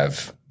going to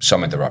have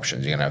some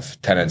interruptions. You're going to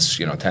have tenants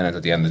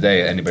at the end of the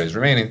day, anybody's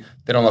remaining,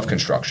 they don't love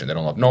construction. They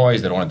don't love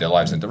noise. They don't want their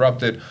lives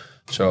interrupted.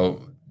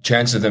 So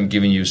chances of them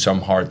giving you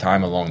some hard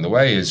time along the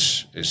way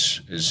is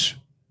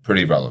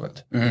pretty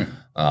relevant. Mm-hmm.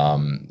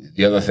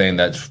 The other thing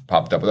that's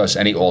popped up with us,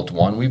 any Alt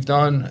 1 we've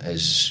done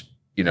is,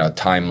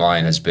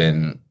 timeline has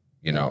been,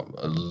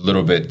 a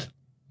little bit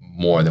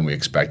more than we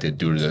expected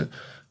due to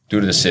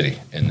the city.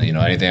 And,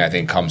 anything I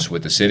think comes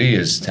with the city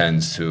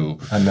tends to...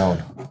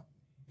 Unknown.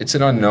 it's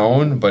an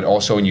unknown, but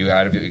also when you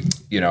add,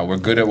 we're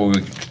good at what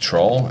we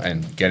control,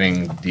 and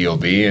getting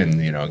DOB and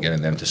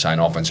getting them to sign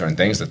off on certain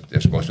things that they're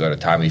supposed to do at a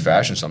timely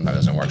fashion sometimes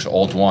doesn't work. So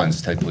alt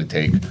ones typically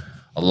take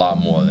a lot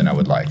more than I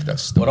would like.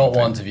 That's what alt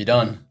ones have you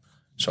done?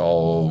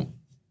 So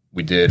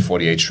we did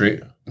 48th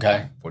Street.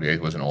 Okay,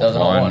 48 was an alt was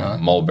an alt one. one, huh?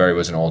 Mulberry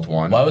was an alt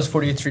one. Why was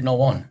 48th Street an alt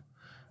one?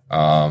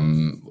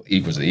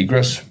 Was it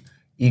Egress?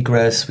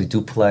 Egress, we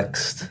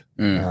duplexed.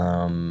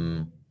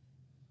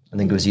 I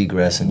think it was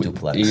egress and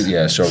duplex.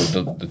 Yeah, so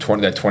that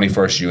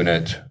 21st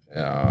unit, we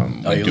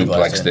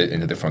duplexed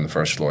it from the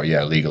first floor.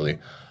 Yeah, legally.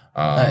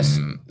 Nice.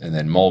 And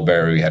then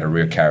Mulberry had a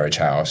rear carriage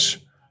house.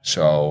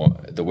 So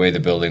the way the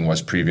building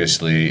was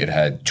previously, it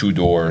had 2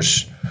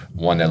 doors,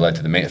 one that led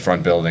to the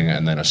front building,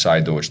 and then a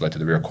side door which led to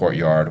the rear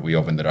courtyard. We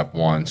opened it up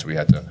one, so we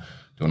had to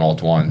do an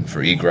alt one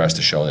for egress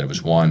to show that it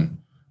was one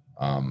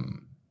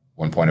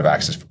point of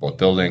access for both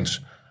buildings.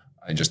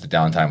 And just the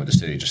downtime with the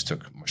city just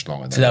took much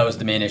longer. So that was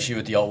the main issue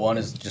with the alt one,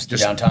 is just the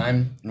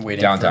downtime and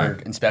waiting for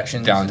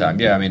inspections. Downtime,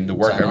 yeah. I mean, the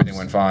work, everything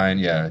went fine.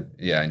 Yeah.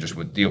 And just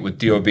with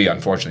DOB,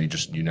 unfortunately,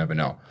 you never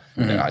know.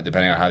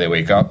 Depending on how they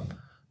wake up,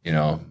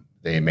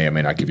 they may or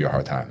may not give you a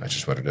hard time. That's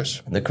just what it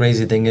is. The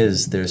crazy thing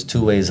is, there's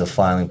 2 ways of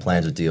filing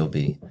plans with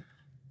DOB.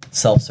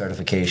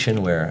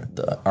 Self-certification, where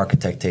the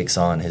architect takes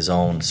on his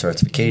own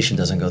certification,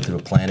 doesn't go through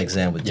a plan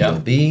exam with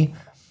DOB.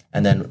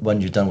 And then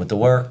when you're done with the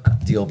work,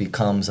 DOB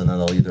comes and then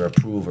they'll either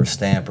approve or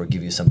stamp or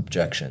give you some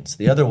objections.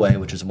 The other way,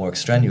 which is more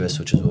extraneous,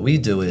 which is what we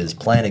do, is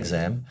plan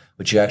exam,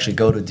 which you actually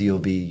go to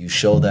DOB, you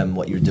show them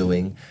what you're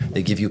doing,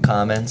 they give you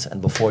comments,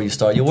 and before you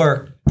start your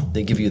work,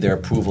 they give you their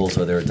approvals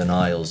or their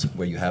denials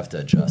where you have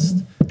to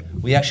adjust.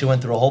 We actually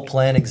went through a whole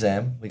plan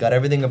exam, we got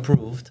everything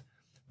approved,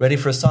 ready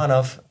for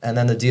sign-off, and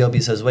then the DOB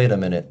says, wait a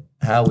minute,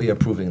 how are we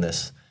approving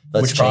this?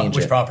 Let's change it.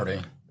 Which property?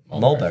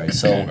 Mulberry.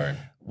 So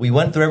we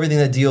went through everything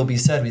that DOB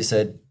said. We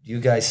said, you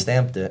guys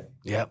stamped it.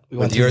 Yep. We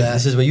went through that.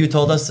 This is what you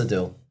told us to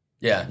do.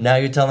 Yeah. Now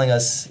you're telling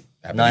us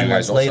 9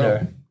 months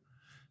later.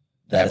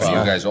 That you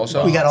guys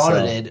also? We got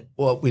audited.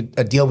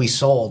 A deal we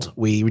sold.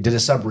 We did a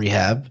sub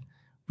rehab.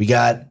 We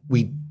got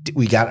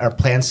our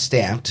plans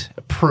stamped,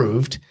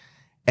 approved,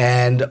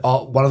 and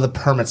one of the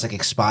permits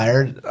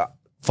expired,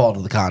 fall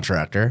to the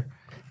contractor.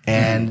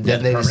 And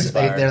then they're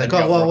like,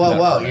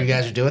 whoa, you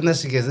guys are doing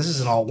this? Because this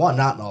is an alt one,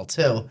 not an alt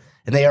two.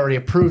 And they already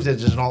approved it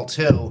as an alt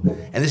two.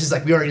 And this is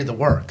we already did the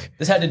work.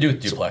 This had to do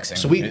with duplexing.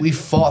 So we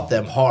fought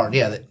them hard.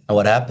 Yeah.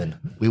 What happened?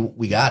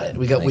 We got it.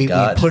 We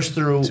pushed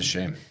through. It's a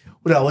shame.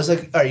 No, it was all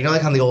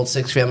right, on the old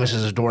 6 families,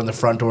 there's a door in the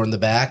front, door in the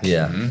back.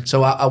 Yeah. Mm-hmm.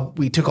 So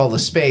we took all the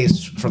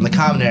space from the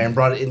common area and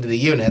brought it into the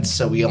units,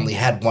 so we only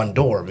had one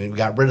door. I mean, we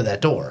got rid of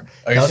that door.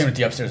 Are you saying with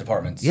the upstairs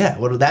apartments? Yeah,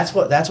 well, that's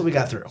what we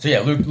got through. So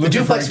yeah, Luke the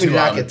duplex we did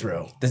not get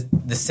through.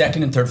 The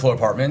second and third floor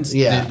apartments.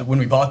 Yeah. When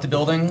we bought the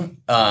building,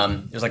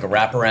 there's a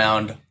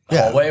wraparound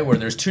hallway where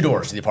there's 2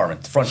 doors to the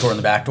apartment, the front door and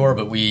the back door,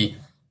 but we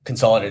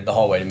consolidated the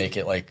hallway to make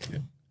it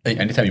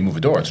anytime you move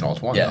a door, it's an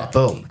alt one. Yeah.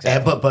 Though. Boom.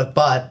 Exactly.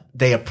 But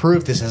they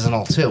approved this as an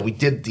alt two. We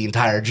did the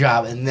entire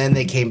job, and then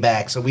they came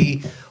back. So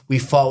we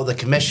fought with the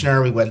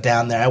commissioner. We went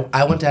down there.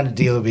 I went down to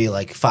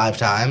DOB 5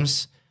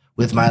 times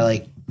with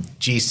my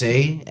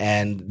GC,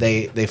 and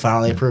they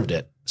finally approved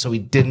it. So we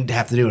didn't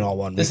have to do an all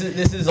one. This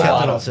is a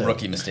lot of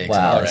rookie mistakes.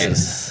 Wow.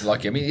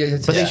 Lucky. I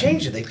mean, but they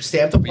changed it. They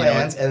stamped the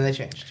plans and then they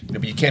changed.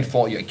 But you can't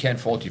fault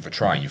you for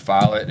trying. You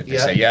file it. If they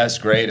say yes,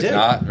 great. If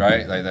not,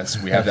 right?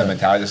 We have that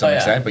mentality to some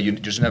extent, but you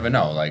just never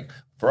know.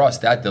 For us,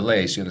 that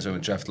delay, so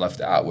what Jeff left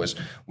out was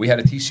we had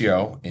a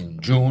TCO in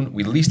June.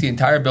 We leased the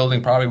entire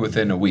building probably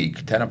within a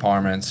week, 10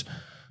 apartments,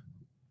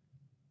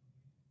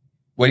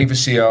 waiting for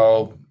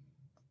CO,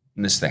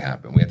 and this thing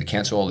happened. We had to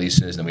cancel all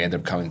leases, and we ended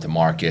up coming to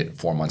market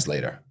 4 months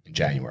later in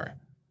January.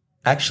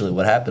 Actually,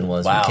 what happened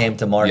was we came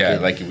to market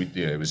it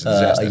was a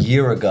disaster. a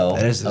year ago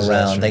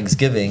around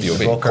Thanksgiving. The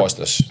broker cost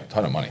us a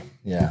ton of money.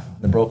 Yeah.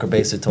 The broker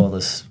basically told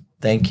us,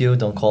 thank you,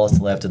 don't call us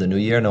till after the new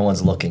year. No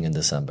one's looking in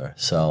December.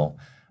 So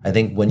I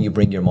think when you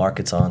bring your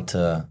units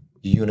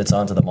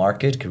onto the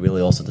market could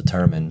really also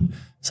determine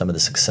some of the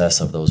success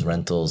of those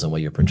rentals and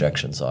what your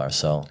projections are.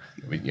 So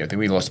I think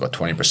we lost about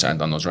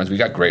 20% on those rents. We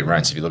got great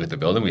rents. If you look at the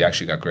building, we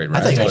actually got great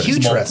rents. I think a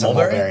huge rents on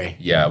Mulberry.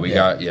 Yeah,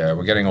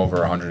 we're getting over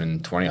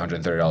 $120,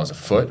 $130 a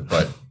foot.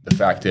 But the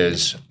fact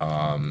is,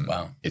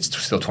 it's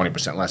still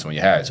 20% less than what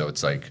you had. So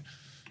it's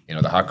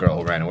the hot girl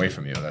who ran away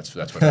from you. That's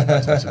what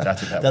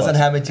that doesn't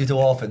happen too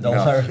often. Don't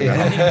worry.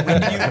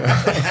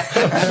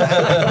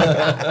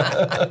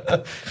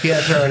 He had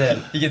to throw it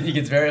in. He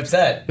gets very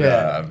upset.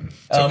 Yeah.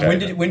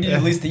 Okay. When did you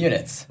lease the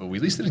units? Well, we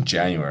leased it in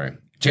January.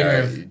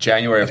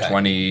 January of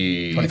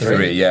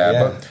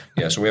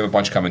 2023. So we have a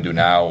bunch coming due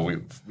now.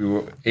 We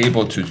were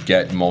able to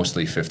get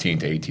mostly 15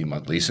 to 18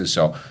 month leases.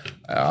 So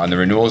on the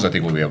renewals, I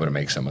think we'll be able to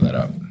make some of that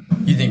up.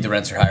 You think the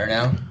rents are higher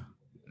now?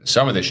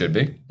 Some of they should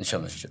be.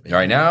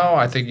 Right now,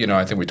 I think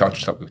we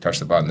touched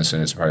upon this,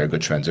 and it's probably a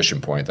good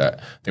transition point. That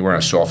I think we're in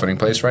a softening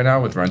place right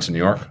now with rents in New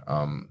York.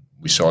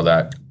 We saw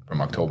that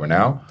from October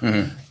now.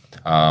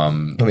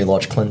 Mm-hmm. When we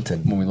launched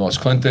Clinton.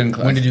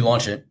 When did you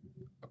launch it?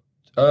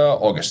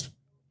 August.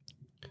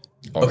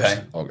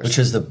 Okay. August. Which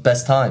is the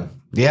best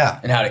time. Yeah.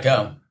 And how'd it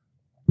go?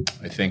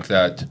 I think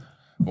that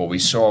what we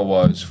saw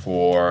was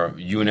for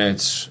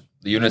units,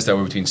 the units that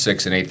were between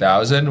 6 and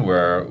 8,000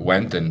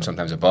 went and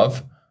sometimes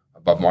above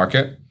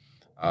market.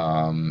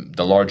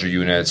 The larger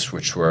units,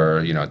 which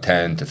were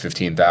 10 to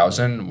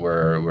 15,000,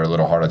 were a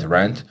little harder to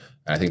rent,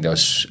 and I think that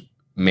was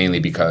mainly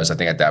because I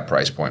think at that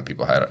price point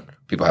people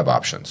have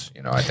options.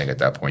 I think at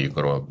that point you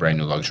go to a brand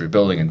new luxury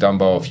building in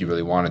Dumbo if you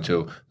really wanted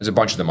to. There's a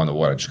bunch of them on the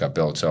water just got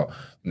built, so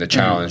the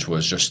challenge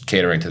was just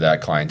catering to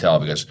that clientele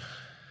because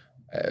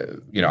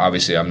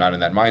obviously I'm not in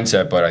that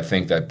mindset, but I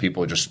think that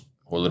people just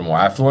who are a little more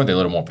affluent, they're a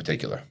little more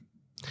particular.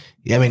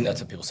 Yeah, I mean that's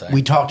what people say.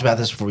 We talked about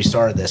this before we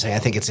started this, and I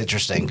think it's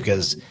interesting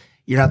because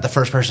you're not the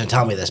first person to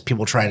tell me this.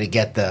 People trying to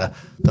get the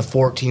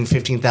 $14,000,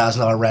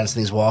 $15,000 rents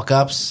in these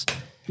walk-ups.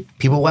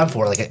 People went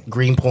for it, like at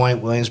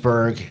Greenpoint,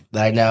 Williamsburg,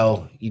 that I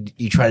know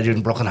you try to do it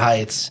in Brooklyn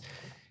Heights.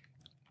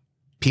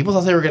 People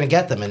thought they were going to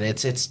get them, and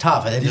it's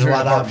tough. I think These there's a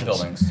are lot of apartment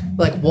options. buildings.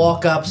 Like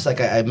walk-ups,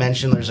 like I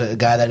mentioned, there's a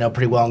guy that I know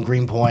pretty well in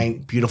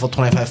Greenpoint, beautiful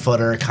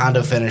 25-footer,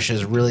 condo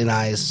finishes, really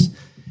nice.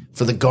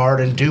 For the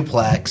garden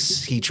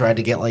duplex, he tried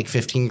to get like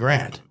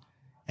 $15,000.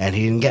 And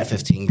he didn't get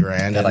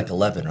 $15,000. Got like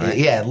 11, right?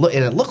 Yeah, and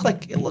it looked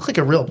like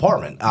a real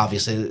apartment.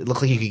 Obviously, it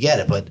looked like you could get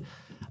it, but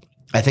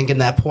I think in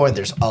that point,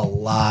 there's a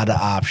lot of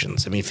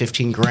options. I mean,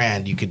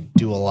 $15,000, you could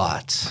do a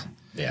lot.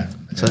 Yeah.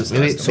 So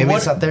maybe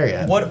it's not there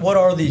yet. What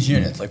are these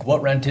units? Like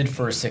what rented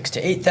for 6 to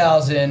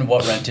 8,000?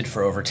 What rented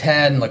for over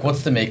 10? Like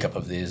what's the makeup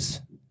of these?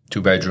 2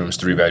 bedrooms,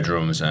 3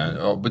 bedrooms,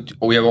 but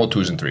we have all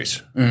 2s and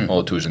 3s.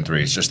 All 2s and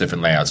 3s, just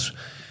different layouts.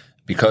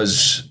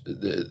 Because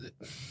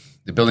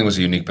the building was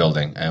a unique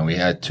building, and we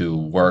had to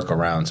work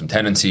around some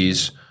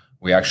tenancies.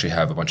 We actually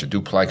have a bunch of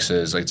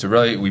duplexes.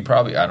 Like we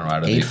probably, I don't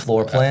know. 8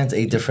 floor plans,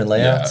 8 different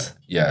layouts.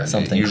 Yeah.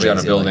 Something usually on a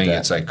crazy building, like that.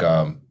 it's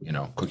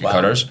like cookie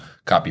cutters,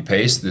 copy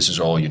paste. This is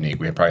all unique.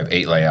 We probably have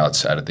 8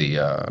 layouts out of the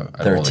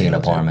 13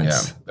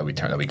 apartments. that we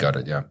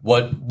gutted. Yeah.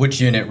 Which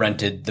unit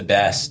rented the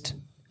best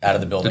out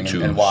of the building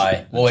The and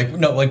why? Well,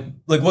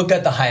 what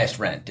got the highest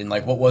rent, and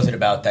like what was it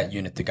about that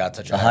unit that got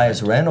such a The high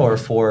highest rent or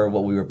for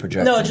what we were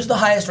projecting? No, just the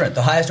highest rent,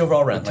 the highest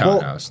overall rent. Like,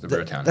 Townhouse, the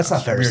rear townhouse. That's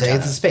not fair to Rear say. It's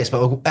townhouse. a space,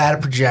 but out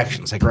of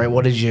projections, like, right,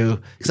 what did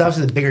you – because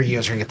obviously the bigger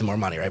units are going to get the more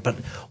money, right? But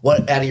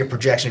what out of your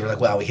projection, you're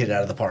like, wow, we hit it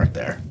out of the park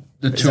there.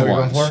 The Is 2 that what you're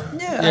ones. going for?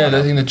 Yeah, Yeah,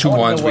 I think the 2 I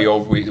wanna ones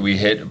know we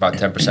hit about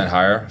 10%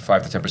 higher,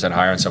 5 to 10%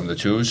 higher on some of the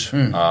 2s.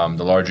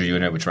 The larger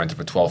unit, which rented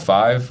for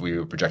 12.5, we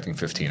were projecting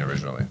 15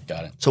 originally.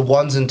 got it. So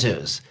 1s and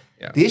 2s.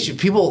 Yeah. The issue,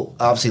 people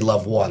obviously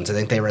love 1s. I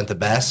think they rent the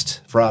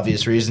best for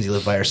obvious reasons. You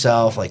live by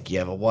yourself, like you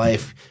have a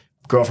wife,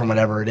 girlfriend,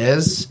 whatever it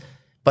is.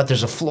 But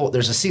there's a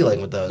ceiling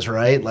with those,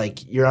 right?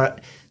 Like you're not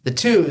the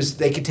 2s,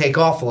 they could take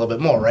off a little bit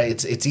more, right?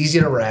 It's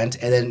easy to rent,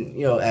 and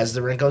then as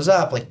the rent goes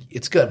up, like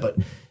it's good. But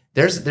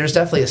there's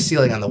definitely a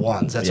ceiling on the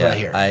 1s. That's what I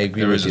hear. I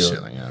agree There with is a you.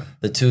 ceiling, yeah.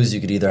 The 2s, you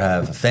could either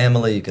have a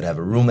family, you could have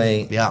a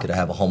roommate, Yeah. you could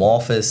have a home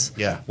office.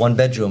 Yeah. 1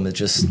 bedroom is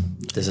just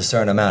there's a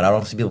certain amount. I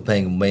don't see people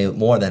paying way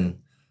more than.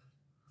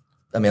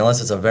 I mean,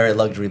 unless it's a very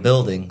luxury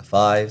building,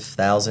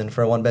 5,000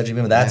 for a 1 bedroom,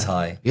 even that's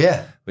high.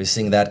 Yeah. We're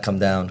seeing that come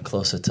down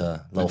closer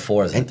to low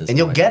 4s at this And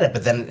you'll point. get it,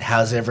 but then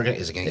how's it ever going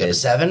to – is it going to go to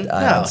 7?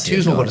 I No, don't see it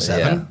 2s will go going, to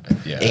 7.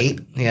 yeah. 8,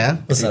 yeah.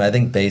 Listen, I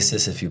think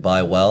basis, if you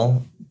buy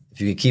well, if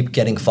you could keep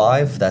getting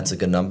 5, that's a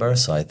good number.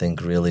 So I think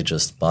really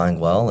just buying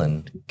well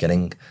and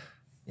getting,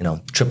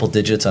 triple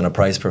digits on a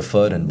price per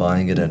foot and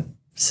buying it at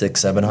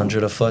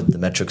 600-700 a foot, the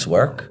metrics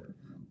work.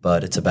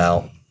 But it's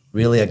about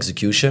really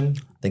execution.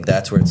 I think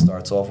that's where it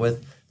starts off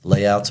with.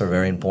 Layouts are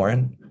very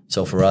important.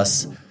 So for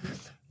us,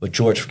 what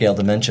George failed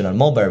to mention on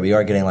Mulberry, we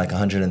are getting like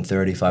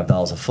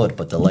 $135 a foot,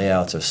 but the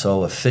layouts are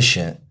so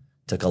efficient.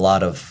 Took a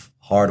lot of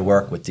hard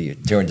work with the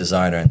interior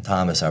designer and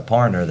Thomas, our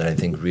partner, that I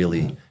think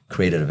really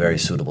created a very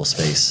suitable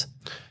space.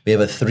 We have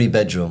a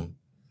 3-bedroom,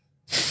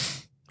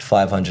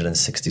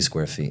 560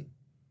 square feet.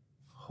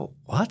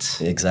 What?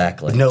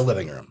 Exactly. With no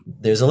living room.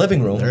 There's a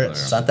living room. There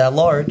is. It's not that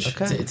large.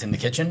 Okay. It's in the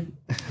kitchen.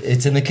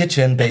 It's in the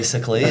kitchen,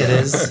 basically. It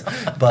is.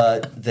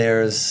 But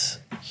there's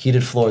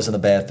heated floors in the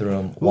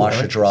bathroom,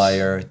 washer,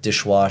 dryer,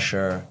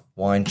 dishwasher,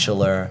 wine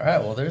chiller. All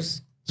right. Well,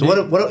 there's So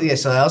what? Yeah.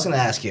 So I was going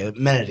to ask you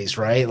amenities,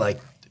 right? Like,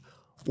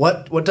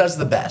 what does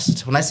the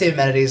best? When I say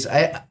amenities,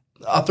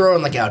 I'll throw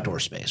in like outdoor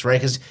space,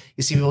 right? Because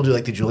you see people do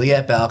like the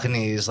Juliet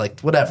balconies, like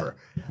whatever.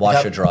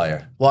 Washer, Like,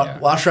 dryer.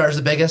 washer dryer is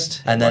the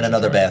biggest, And then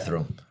another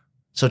bathroom.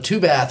 so 2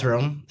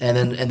 bathroom, and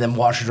then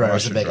washer dryer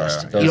is the Washer,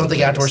 biggest. dryer. You don't Those are think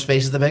the outdoor biggest.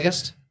 space is the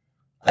biggest?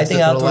 I think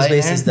the outdoor light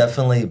space there? is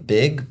definitely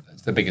big.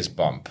 It's the biggest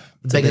bump.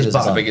 Biggest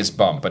bump. The biggest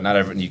bump, but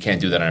not you can't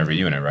do that on every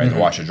unit, right? The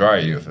washer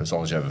dryer, as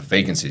long as you have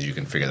vacancies, you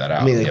can figure that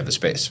out. mean, You have the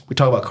space. We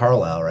talk about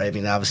Carlisle, right? I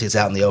mean, obviously it's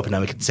out in the open. Now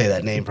we could say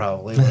that name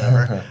probably,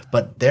 whatever.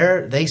 But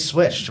they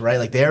switched, right?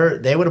 Like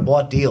they would have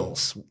bought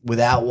deals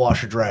without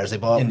washer dryers. They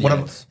bought In the one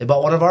units. of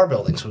one of our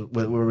buildings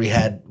where we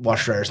had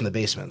washer dryers in the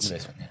basements.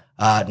 basement.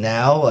 Yeah.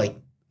 Now, like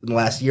in the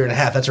last year and a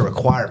half, that's a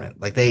requirement.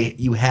 Like they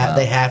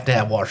have to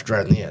have washer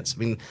dryer in the units. I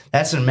mean,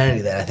 that's an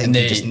amenity that I think And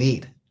you they- just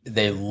need.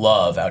 They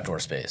love outdoor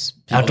space.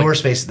 People Outdoor that-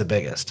 space is the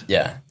biggest.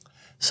 Yeah.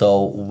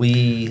 So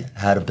we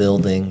had a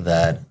building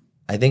that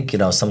I think,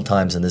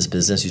 sometimes in this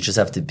business, you just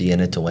have to be in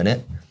it to win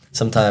it.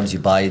 Sometimes you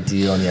buy a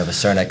deal and you have a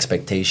certain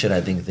expectation.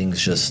 I think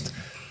things just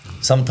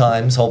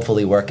sometimes,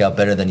 hopefully, work out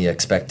better than you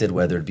expected,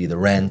 whether it be the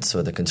rents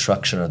or the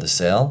construction or the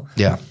sale.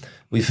 Yeah.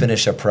 We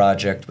finished a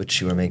project,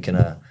 which you were making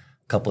a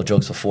couple of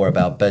jokes before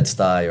about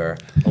Bed-Stuy or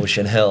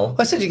Ocean Hill.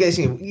 I said you guys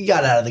you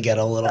got out of the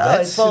ghetto a little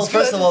bit. Well,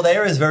 first of all, the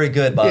area is very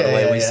good, by the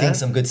way. We're seeing yeah.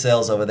 some good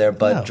sales over there,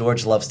 but Oh.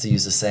 George loves to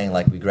use the saying,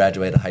 like, we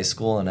graduated high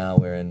school and now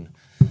we're in,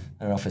 I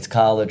don't know if it's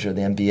college or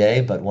the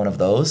MBA, but one of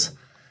those.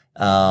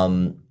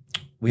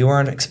 We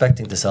weren't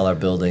expecting to sell our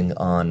building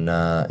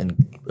in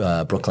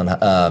Brooklyn,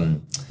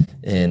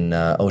 in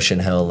Ocean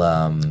Hill,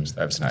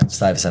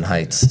 Stuyvesant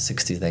Heights,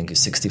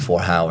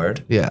 64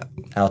 Howard. Yeah.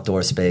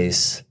 Outdoor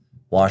space,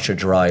 washer,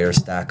 dryer,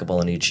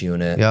 stackable in each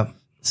unit. Yep.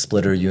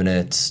 Splitter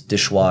units,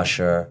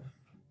 dishwasher.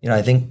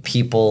 I think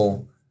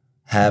people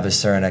have a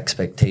certain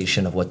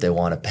expectation of what they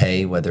want to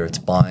pay, whether it's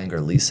buying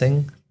or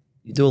leasing.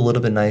 You do a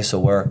little bit nicer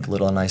work, a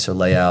little nicer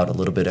layout, a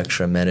little bit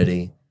extra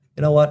amenity.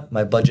 You know what?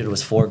 My budget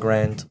was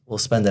 $4,000. We'll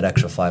spend an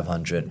extra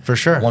 $500. For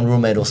sure. One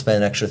roommate will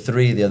spend an extra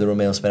 $3,000. The other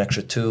roommate will spend an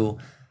extra $2,000.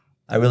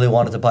 I really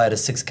wanted to buy at a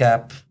 6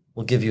 cap.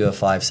 We'll give you a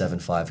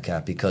 5.75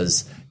 cap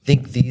because I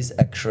think these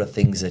extra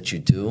things that you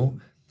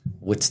do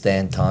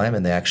withstand time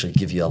and they actually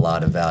give you a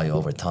lot of value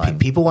over time.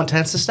 People want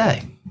tenants to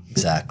stay.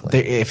 Exactly.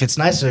 If it's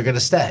nice, they're going to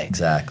stay.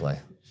 Exactly.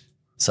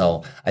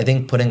 So I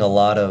think putting a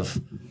lot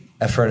of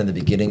effort in the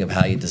beginning of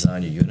how you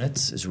design your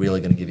units is really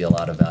going to give you a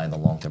lot of value in the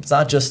long term. It's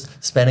not just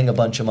spending a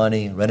bunch of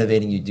money,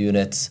 renovating your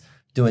units,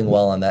 doing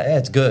well on that. Yeah,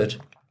 it's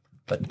good.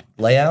 But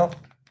layout,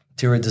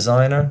 interior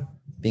designer,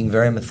 being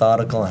very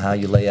methodical in how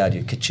you lay out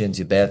your kitchens,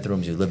 your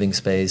bathrooms, your living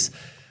space.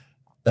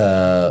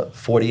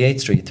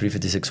 48th Street,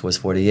 356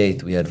 West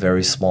 48th, we had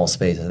very small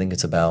space. I think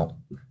it's about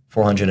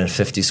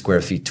 450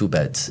 square feet, 2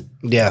 beds.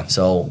 Yeah.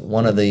 So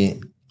one of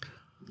the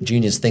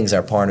genius things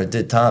our partner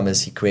did, Tom,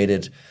 is he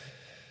created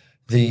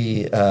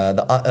the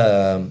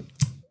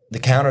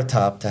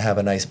countertop to have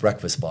a nice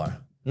breakfast bar.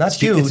 Not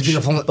huge, it's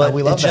beautiful. but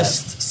We love it's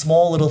just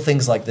small little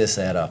things like this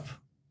add up.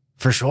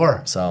 For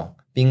sure. So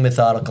being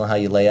methodical in how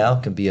you lay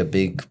out can be a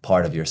big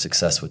part of your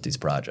success with these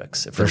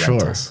projects. For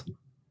sure.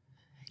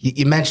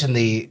 You mentioned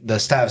the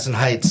Stuyvesant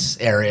Heights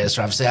areas.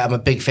 So obviously, I'm a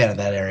big fan of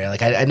that area.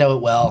 Like I know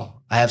it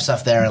well. I have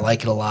stuff there. I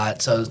like it a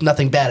lot. So there's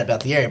nothing bad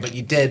about the area. But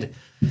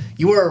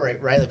you were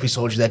right? Like we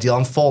sold you that deal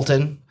on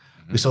Fulton.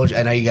 We sold you.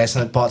 I know you guys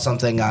bought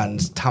something on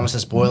Thomas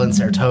S. Boyle in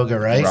Saratoga,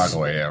 right?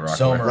 Rockaway, yeah, Rockaway.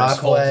 Somers,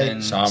 Rockaway,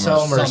 Fulton,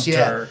 Somers, yeah.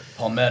 Sumter,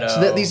 Palmetto.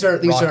 So these are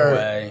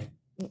Rockaway.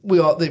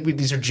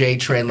 These are J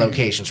train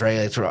locations,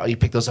 right? Like, you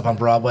pick those up on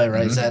Broadway,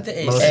 right? Is that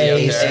The most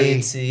AC of the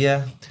AC,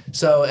 yeah.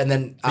 So and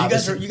then You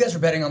guys are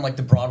betting on like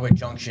the Broadway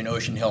Junction,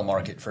 Ocean Hill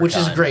market for which a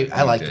is time. great.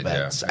 I like the did,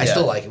 bets. yeah. I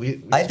still like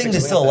it. I think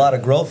there's still a lot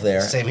of growth there.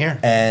 Same here.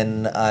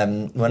 And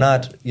we're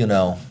not,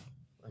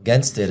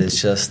 against it.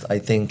 It's just, I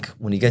think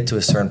when you get to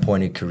a certain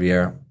point in your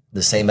career,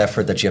 the same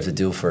effort that you have to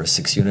do for a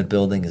 6-unit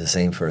building is the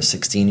same for a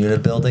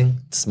 16-unit building.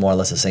 It's more or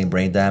less the same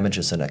brain damage,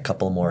 just in a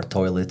couple more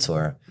toilets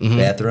or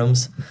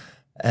bathrooms.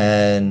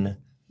 And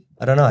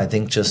I don't know. I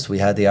think just we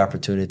had the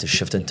opportunity to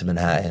shift into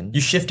Manhattan.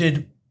 You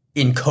shifted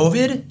in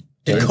COVID?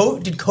 Did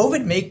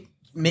COVID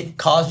make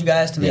cause you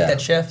guys to make that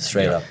shift?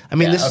 Straight up. I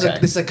mean, Yeah,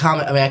 this is a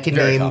common. I mean, I can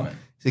Very name common.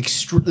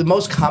 the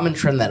most common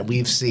trend that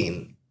we've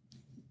seen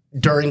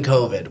during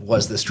COVID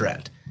was this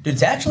trend. Dude,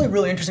 it's actually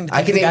really interesting to I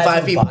think can the name guys 5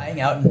 that were people.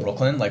 buying out in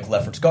Brooklyn, like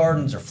Lefferts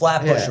Gardens or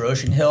Flatbush Yeah. or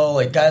Ocean Hill,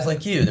 like guys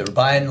like you that were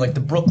buying like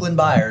the Brooklyn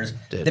buyers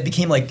that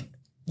became like,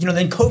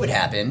 then COVID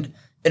happened.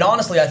 And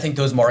honestly, I think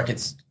those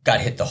markets got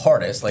hit the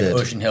hardest, like Did.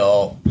 Ocean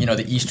Hill,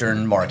 the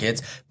eastern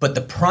markets. But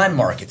the prime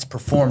markets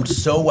performed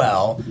so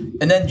well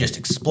and then just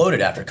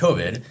exploded after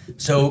COVID.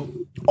 So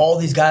all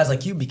these guys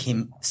like you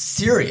became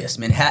serious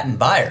Manhattan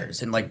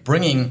buyers and like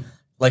bringing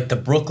like the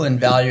Brooklyn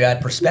value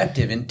add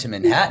perspective into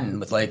Manhattan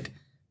with like,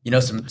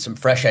 some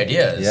fresh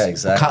ideas. Yeah,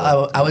 exactly.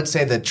 I would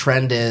say the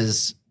trend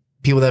is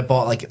people that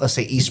bought, like, let's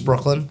say East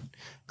Brooklyn,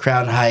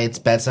 Crown Heights,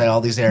 Bed-Stuy, all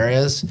these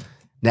areas,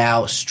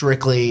 now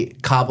strictly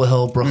Cobble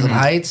Hill, Brooklyn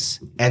Heights,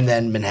 and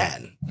then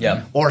Manhattan.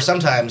 Yeah. Or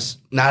sometimes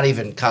not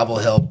even Cobble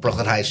Hill,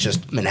 Brooklyn Heights,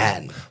 just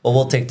Manhattan. Well,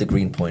 we'll take the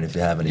Greenpoint if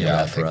you have any of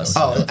that for us.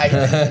 Oh,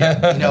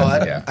 you know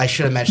what? Yeah. I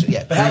should have mentioned.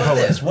 Yeah. But how about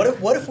this?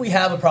 What if we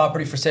have a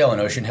property for sale in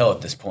Ocean Hill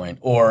at this point,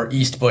 or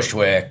East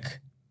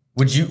Bushwick?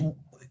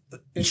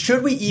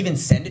 Should we even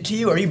send it to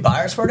you? Are you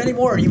buyers for it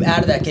anymore? Or are you out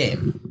of that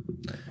game?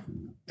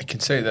 I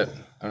can say that.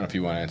 I don't know if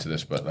you want to answer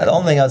this, but The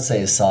only thing I'd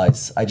say is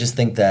size. I just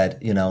think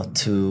that,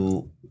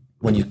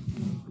 when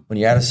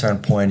you're at a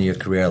certain point in your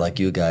career like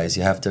you guys,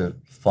 you have to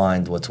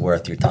find what's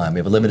worth your time. We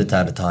have a limited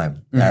amount of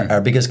time.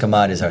 Our biggest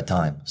commodity is our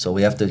time. So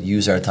we have to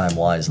use our time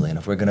wisely. And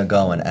if we're going to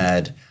go and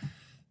add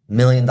 $1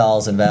 million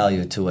in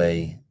value to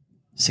a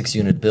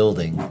 6-unit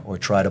building or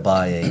try to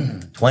buy a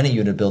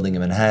 20-unit building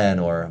in Manhattan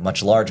or a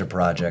much larger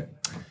project,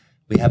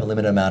 we have a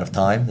limited amount of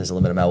time. There's a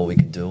limited amount of what we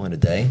can do in a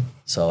day.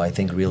 So I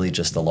think really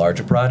just the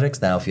larger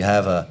projects. Now, if you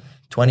have a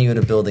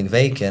 20-unit building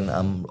vacant,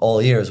 I'm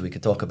all ears. We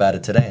could talk about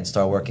it today and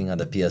start working on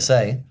the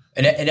PSA.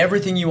 And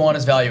everything you want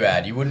is value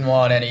add. You wouldn't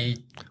want any.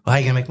 Well, how are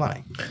you gonna make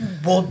money?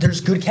 Well, there's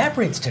good cap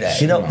rates today.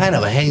 You know, I know,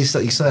 but hey, you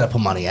still got to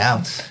put money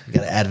out. You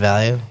got to add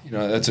value. You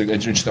know, that's an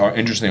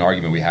interesting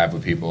argument we have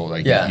with people.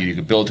 Like, you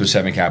could build to a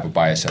 7 cap or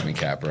buy a 7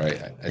 cap, right?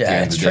 At the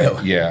end it's of the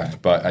true. day, yeah,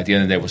 but at the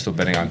end of the day, we're still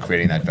betting on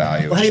creating that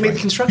value. Well, how do you make the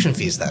construction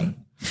fees then?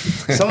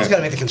 Someone's got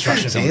to make the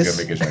construction Someone's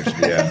fees. gonna make a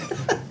construction,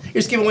 yeah. You're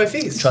just giving away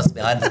fees. trust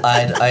me,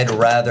 I'd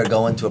rather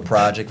go into a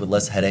project with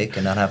less headache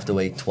and not have to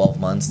wait 12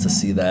 months to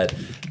see that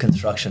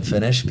construction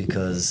finish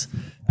because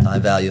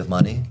time value of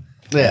money.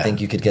 Yeah. I think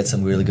you could get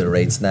some really good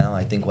rates now.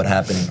 I think what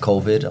happened in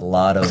COVID, a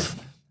lot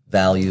of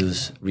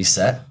values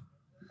reset.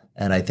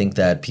 And I think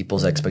that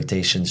people's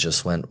expectations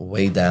just went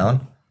way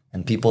down.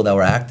 And people that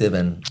were active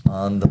and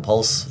on the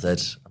pulse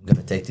that I'm going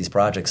to take these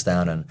projects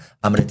down and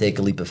I'm going to take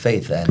a leap of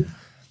faith. And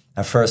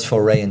our first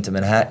foray into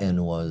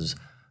Manhattan was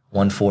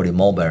 140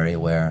 Mulberry,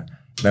 where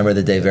I remember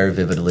the day very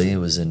vividly. It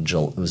was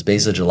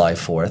basically July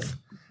 4th,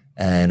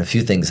 and a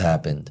few things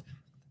happened.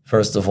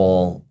 First of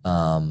all,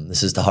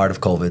 this is the heart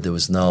of COVID. There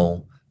was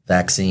no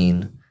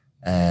vaccine,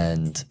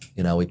 and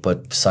we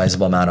put a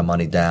sizable amount of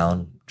money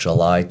down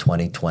July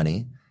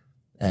 2020.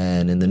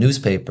 And in the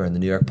newspaper, in the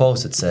New York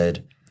Post, it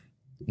said,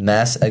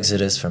 mass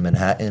exodus from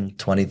Manhattan,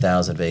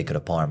 20,000 vacant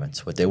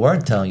apartments. What they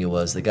weren't telling you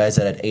was the guys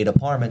that had 8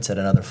 apartments had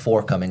another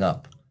 4 coming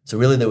up. So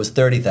really there was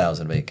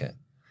 30,000 vacant.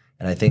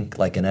 And I think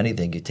like in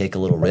anything, you take a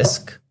little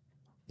risk,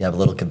 you have a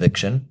little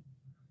conviction.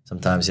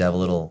 Sometimes you have a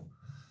little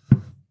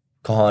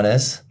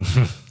cojones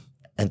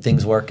and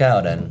things work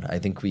out. And I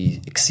think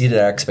we exceeded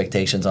our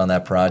expectations on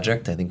that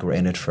project. I think we're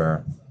in it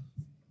for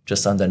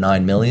just under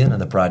 9 million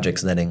and the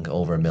project's netting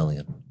over $1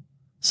 million.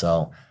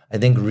 So I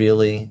think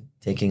really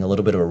taking a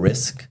little bit of a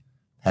risk,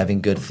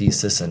 having good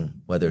thesis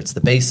and whether it's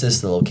the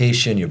basis, the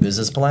location, your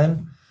business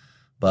plan,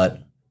 but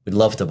we'd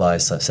love to buy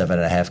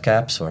 7.5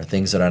 caps or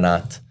things that are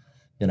not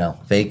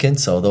vacant.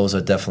 So those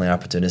are definitely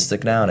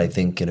opportunistic now. And I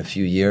think in a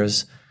few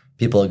years,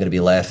 people are going to be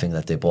laughing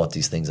that they bought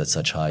these things at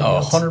such high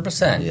yields.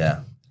 100%.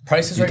 Yeah.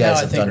 Prices You right now, guys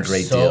I have think, done are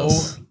great so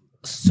deals.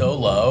 so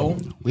low.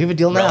 We have a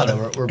deal now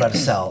that we're about to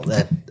sell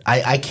that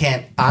I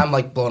can't. I'm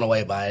like blown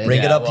away by it.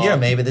 Bring it up well- here.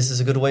 Maybe this is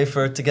a good way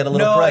for it to get a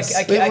little No, I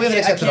press. We haven't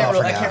accepted an offer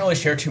I now. can't really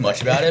share too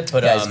much about it,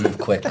 but Guys move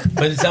quick.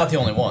 But it's not the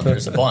only one.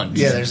 There's a bunch.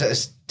 Yeah,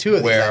 there's 2 of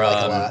these Where, I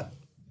like a lot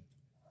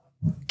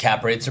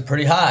cap rates are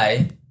pretty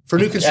high for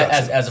new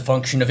construction. as a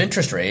function of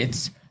interest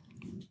rates.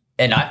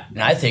 And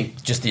I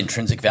think just the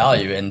intrinsic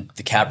value and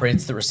the cap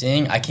rates that we're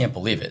seeing, I can't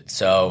believe it.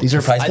 So These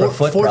are Price per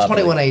foot,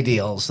 421A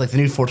deals, like the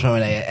new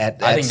 421A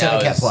at I think 7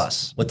 now cap is-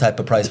 plus. What type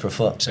of price per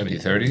foot?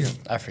 70-30?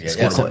 I forget.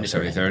 Yeah,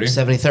 70-30?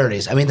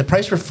 70-30s. I mean, the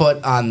price per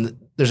foot on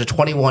there's a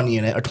 21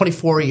 unit or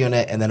 24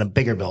 unit and then a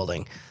bigger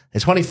building. The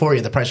 24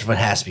 unit, the price per foot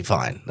has to be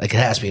fine. Like it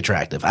has to be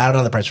attractive. I don't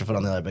know the price per foot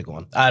on the other big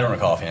one. I don't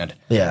recall offhand.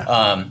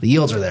 Yeah, the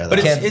yields are there. Though.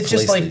 But Can't it's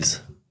just place like,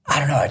 these. I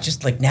don't know. It's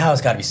just like now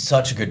it's got to be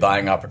such a good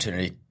buying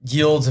opportunity.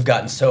 Yields have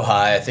gotten so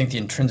high. I think the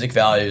intrinsic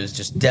value is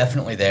just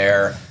definitely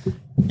there.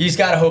 You just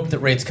got to hope that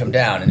rates come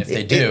down. And if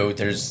they do,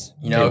 there's,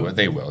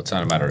 They will. It's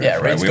not a matter of Yeah,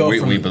 if, right? rates go We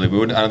from- believe.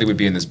 I don't think we'd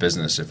be in this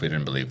business if we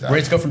didn't believe that.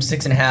 rates go from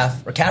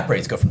 6.5, or cap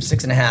rates go from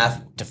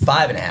 6.5 to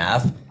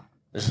 5.5.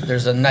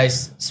 There's a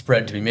nice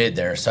spread to be made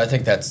there. So I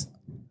think that's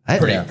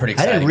pretty exciting.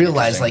 I didn't and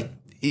realize,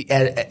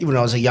 interesting. when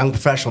I was a young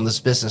professional in this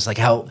business, like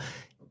how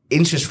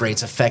interest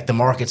rates affect the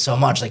market so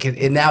much. Like,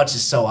 and now it's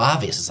just so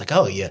obvious. It's like,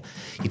 you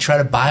try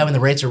to buy when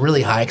the rates are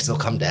really high because they'll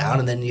come down,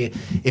 and then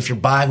if you're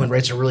buying when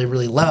rates are really,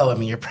 really low, I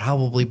mean, you're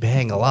probably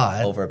paying a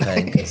lot.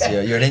 Overpaying because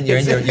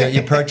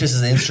your purchase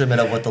is an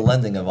instrument of what the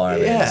lending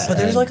environment is. But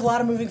there's And like a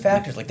lot of moving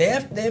factors. Like they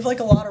have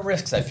like a lot of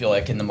risks. I feel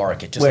like in the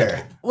market. Just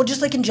Where?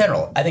 Just like in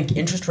general. I think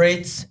interest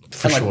rates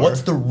For and like sure.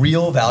 what's the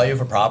real value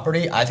of a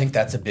property. I think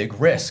that's a big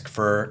risk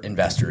for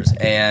investors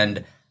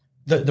and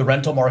the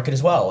rental market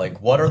as well.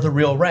 Like what are the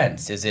real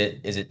rents? Is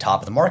it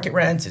top of the market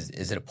rents?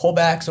 Is it a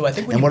pullback? So I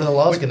think And what are the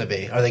laws going to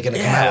be? Are they going to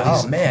come out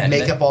with these,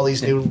 make up all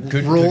these new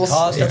Good rules?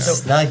 cost.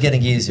 it's not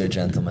getting easier,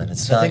 gentlemen.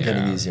 It's not think-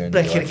 getting easier. in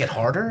But New can it York. get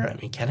harder? I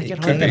mean, can it get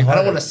could harder? be I harder.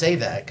 don't want to say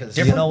that because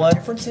You know what?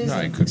 Differences, No,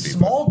 it could be.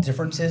 small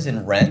differences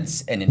in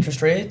rents and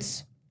interest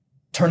rates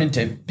turn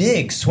into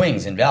big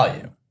swings in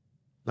value.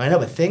 I know,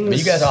 but things. I mean,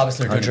 you guys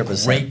obviously are doing a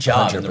 100%, great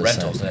job in the 100%,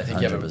 rentals, and I think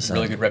you have a 100%.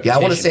 really good Yeah, reputation.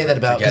 I want to say that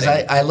about because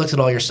getting- I looked at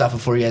all your stuff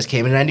before you guys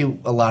came in, and I knew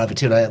a lot of it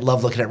too. And I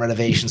love looking at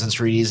renovations and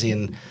Street Easy,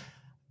 and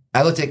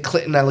I looked at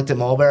Clinton, I looked at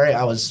Mulberry.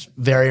 I was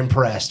very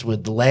impressed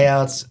with the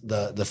layouts,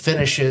 the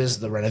finishes,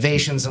 the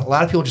renovations. And a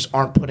lot of people just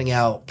aren't putting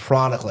out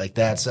product like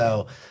that.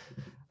 So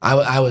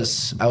I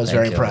was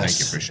very you. impressed. Thank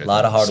you. Appreciate A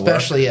lot of hard work.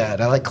 Especially, yeah,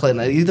 and I like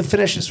Clinton. The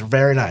finishes are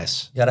very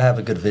nice. You got to have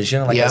a good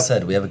vision. Like I Yep.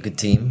 said, we have a good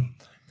team.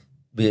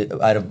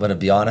 I'm going to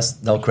be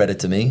honest, no credit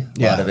to me. A lot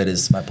Yeah. of it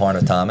is my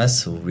partner,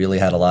 Thomas, who really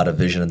had a lot of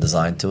vision and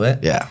design to it.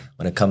 Yeah.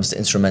 When it comes to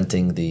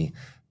instrumenting the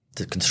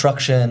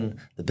construction,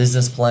 the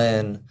business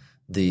plan,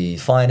 the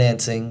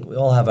financing, we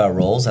all have our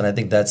roles. And I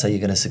think that's how you're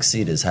going to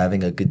succeed is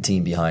having a good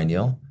team behind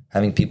you,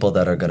 having people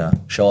that are going to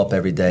show up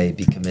every day,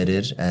 be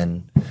committed,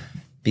 and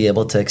be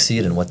able to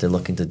exceed in what they're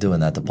looking to do in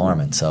that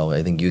department. So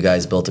I think you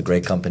guys built a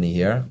great company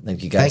here. I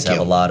think you guys have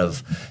a lot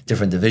of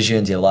different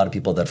divisions. You have a lot of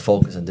people that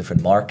focus on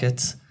different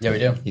markets. Yeah, we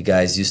do. You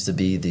guys used to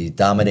be the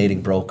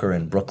dominating broker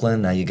in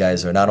Brooklyn. Now you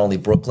guys are not only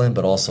Brooklyn,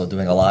 but also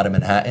doing a lot in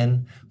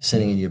Manhattan,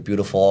 sitting in your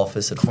beautiful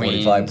office at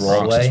Queens, 45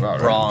 Broadway.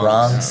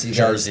 Bronx, you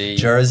Jersey.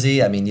 Guys,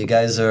 Jersey. I mean, you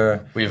guys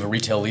are... We have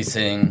retail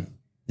leasing.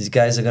 These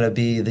guys are going to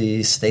be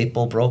the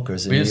staple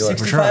brokers in We New have York.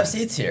 65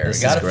 seats here. We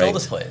got to fill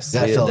this place.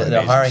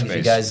 They're hiring. If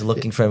you guys are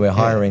looking for, we're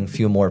hiring a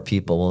few more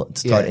people. We'll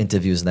start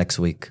interviews next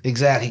week.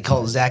 Exactly.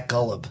 Call Zach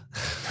Gullib.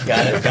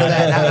 Got it.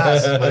 Not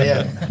us, but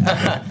yeah.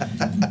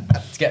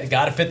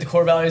 Got to fit the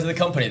core values of the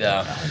company,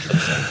 though.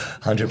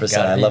 100%.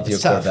 I love your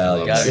core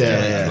values.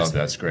 I love that.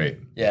 That's great.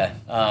 Yeah.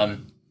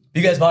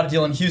 You guys bought a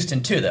deal in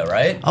Houston too, though,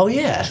 right? Oh,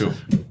 yeah. True.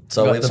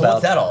 So what's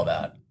that all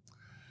about?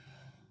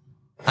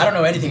 I don't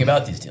know anything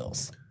about these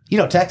deals. You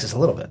know Texas a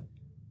little bit.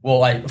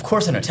 Well, of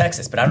course I know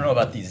Texas, but I don't know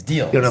about these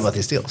deals. You don't know about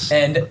these deals.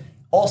 And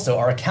also,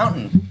 our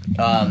accountant,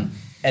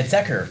 Ed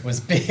Secker, was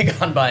big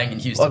on buying in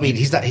Houston. Well, I mean,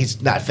 he's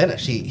not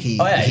finished. He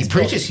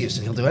preaches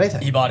Houston. He'll do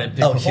anything. He bought a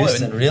big portfolio.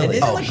 Houston, really?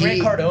 And isn't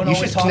Grant Cardone you always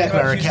should talking connect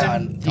about with our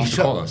Houston? accountant.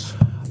 Call us.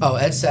 Oh,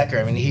 Ed Secker.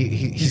 I mean,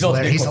 he's built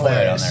a big hilarious. He's portfolio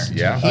down hilarious. there.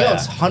 Yeah. He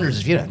owns hundreds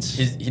of units.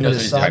 He knows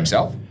what he's doing. By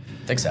himself?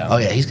 I think so. Oh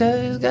yeah,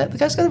 the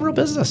guy's got a real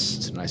business.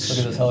 It's nice. Look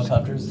at those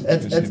helicopters.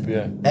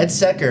 Ed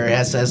Secker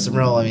has some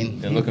real. I mean,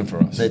 They're looking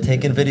for us. They're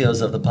taking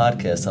videos of the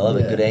podcast. I love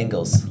it. Good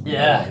angles.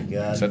 Yeah.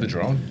 Is that the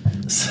drone?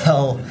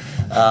 So,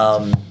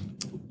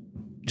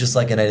 just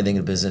like in anything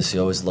in business,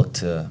 you always look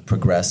to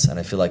progress. And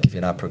I feel like if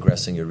you're not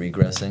progressing, you're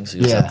regressing. So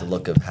you just have to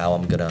look at how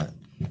I'm going to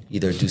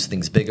either do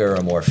things bigger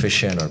or more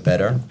efficient or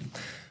better.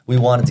 We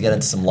wanted to get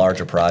into some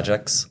larger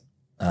projects.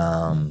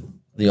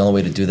 The only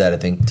way to do that, I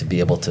think, to be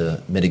able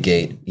to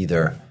mitigate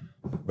either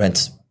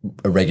rent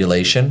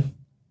regulation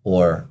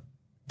or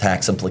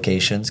tax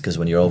implications, because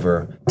when you're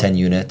over 10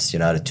 units, you're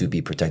not a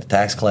 2B protected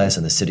tax class,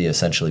 and the city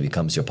essentially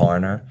becomes your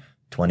partner.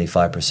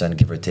 25%,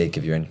 give or take,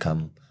 of your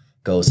income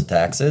goes to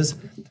taxes.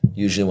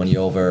 Usually when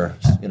you're over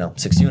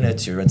 6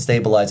 units, you're rent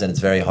stabilized, and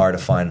it's very hard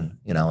to find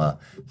a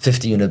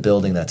 50-unit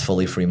building that's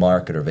fully free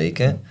market or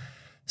vacant.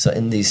 So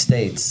in these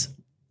states,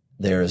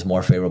 there's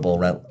more favorable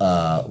rent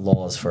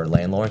laws for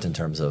landlords in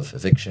terms of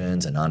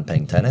evictions and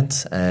non-paying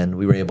tenants. And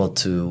we were able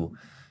to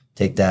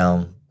take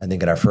down, I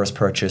think in our first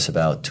purchase,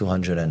 about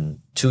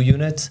 202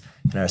 units.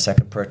 In our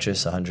second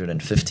purchase,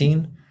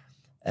 115.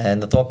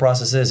 And the thought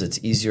process is it's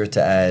easier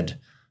to add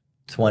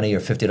 $20 or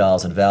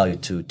 $50 in value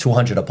to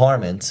 200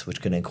 apartments,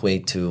 which can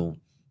equate to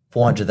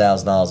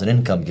 $400,000 in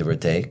income, give or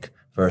take,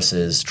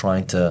 versus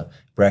trying to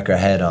break our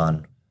head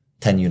on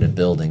 10-unit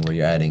building where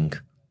you're adding,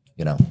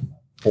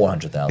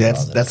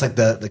 $400,000. That's like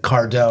the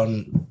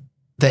Cardone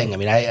thing. I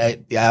mean, I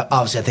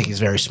obviously I think he's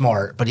very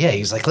smart, but yeah,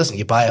 he's like, listen,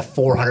 you buy a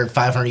 400,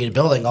 500 unit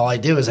building. All I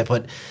do is I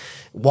put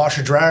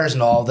washer dryers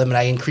in all of them, and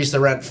I increase the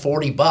rent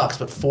 $40,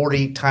 but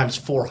 40 times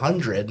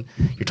 400,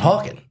 you're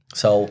talking.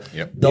 So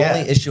the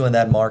only issue in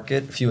that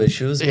market, a few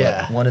issues,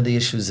 but one of the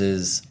issues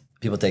is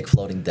people take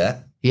floating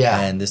debt. Yeah.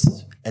 And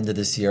this end of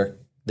this year,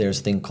 there's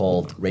a thing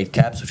called rate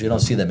caps, which you don't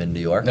see them in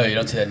New York. No, you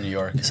don't see that in New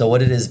York. So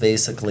what it is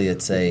basically,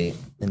 it's a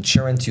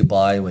insurance you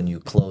buy when you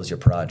close your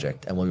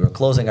project. And when we were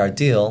closing our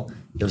deal,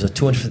 there was a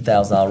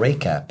 $250,000 rate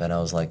cap, and I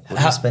was like, "What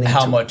are you spending?"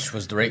 How much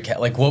was the rate cap?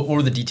 Like, what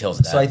were the details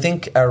of that? So I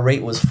think our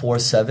rate was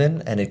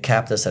 4.7, and it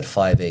capped us at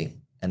 5.8.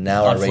 And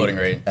now our floating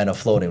rate and a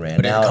floating rate.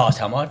 But now it cost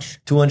how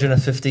much?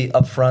 $250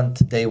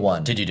 upfront day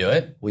one. Did you do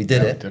it? We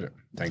did it. Did it.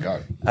 Thank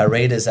God. Our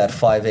rate is at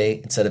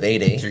 5.8 instead of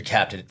 8.8. So you're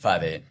capped at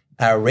 5.8.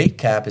 Our rate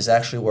cap is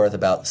actually worth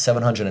about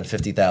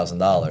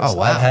 $750,000. Oh,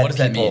 wow. What does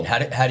that mean? How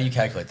do you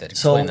calculate that?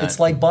 So it's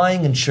like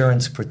buying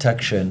insurance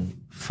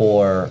protection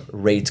for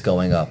rates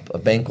going up. A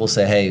bank will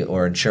say, hey,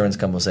 or insurance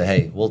company will say,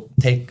 hey, we'll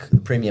take the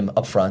premium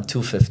upfront,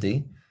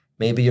 $250.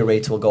 Maybe your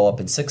rates will go up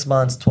in 6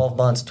 months, 12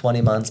 months,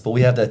 20 months, but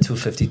we have that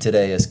 $250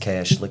 today as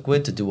cash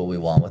liquid to do what we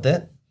want with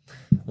it.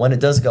 When it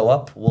does go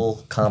up,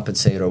 we'll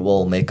compensate or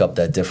we'll make up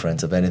that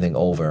difference of anything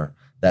over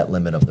that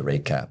limit of the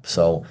rate cap.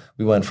 So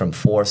we went from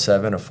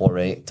 4.7 or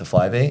 4.8 to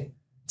 5.8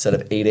 instead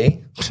of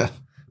 8.8.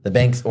 The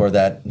banks or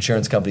that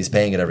insurance company is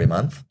paying it every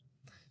month.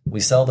 We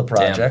sell the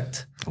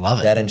project. Damn. Love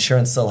it. That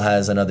insurance still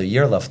has another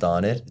year left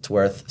on it. It's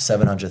worth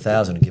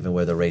 $700,000 given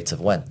where the rates have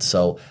went.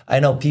 So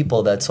I know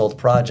people that sold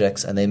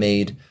projects and they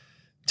made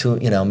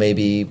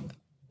maybe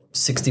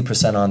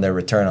 60% on their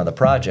return on the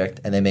project,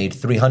 and they made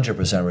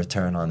 300%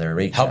 return on their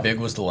rate cap. How big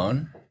was the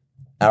loan?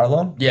 Our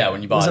loan? Yeah,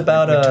 when you bought it was it,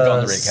 about when you took on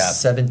a the rate cap.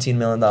 $17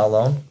 million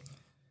loan.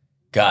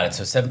 Got it.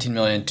 So $17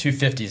 million,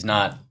 $250 is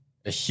not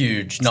a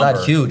huge It's number.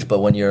 not huge, but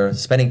when you're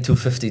spending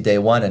 $250 day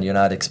one and you're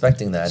not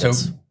expecting that, So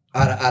it's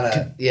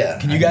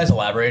Can you guys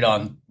elaborate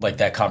on like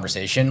that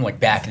conversation? Like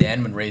back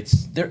then when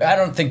rates, I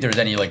don't think there's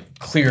any like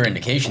clear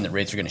indication that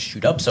rates are going to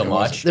shoot up so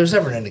much. There's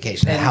never an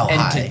indication of how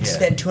high. And to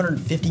spend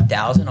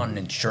 $250,000 on an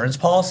insurance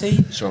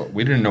policy. So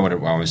we didn't know what it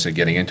was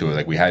getting into it.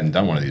 Like we hadn't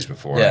done one of these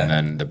before, Yeah. and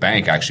then the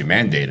bank actually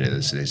mandated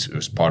it. It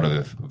was part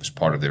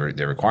of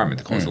their requirement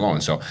to close the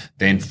loan. So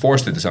they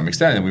enforced it to some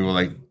extent, and we were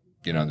like,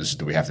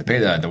 do we have to pay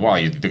that? Well,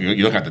 you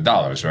look at the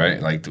dollars, right?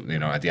 Like,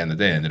 at the end of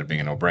the day, it ended up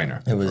being a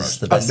no-brainer. It was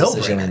the best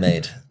decision we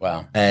made.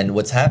 Wow. And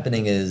what's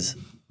happening is...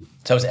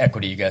 So it was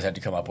equity you guys had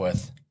to come up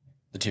with,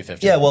 the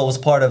 250. Yeah, well, it was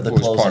part of the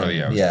closing.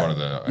 It was part of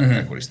the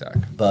equity stack.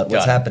 But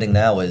what's happening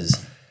now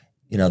is,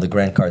 the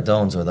Grant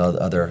Cardones or the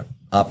other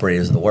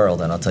operators of the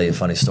world, and I'll tell you a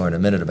funny story in a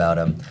minute about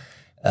them,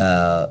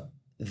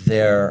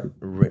 their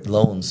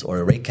loans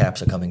or rate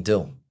caps are coming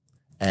due.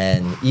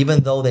 And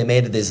even though they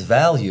made it this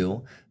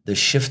value, the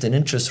shift in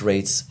interest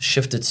rates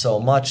shifted so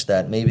much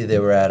that maybe they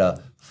were at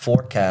a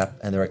 4 cap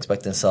and they're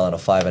expecting to sell at a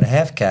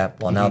 5.5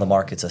 cap. Well, now the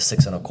market's a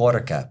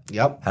 6.25 cap.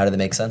 Yep. How do they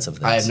make sense of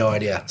this? I have no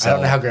idea. So, I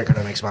don't know how Grant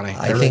Cardone makes money.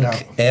 I think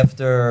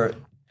after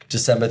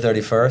December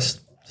 31st,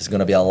 there's going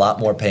to be a lot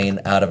more pain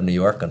out of New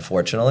York,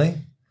 unfortunately.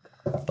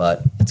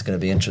 But it's going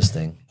to be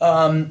interesting.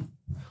 Well,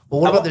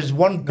 what about, there's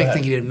one big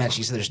thing you didn't mention.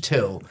 You said there's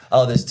two.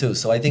 Oh, there's two.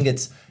 So I think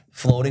it's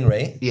floating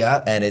rate,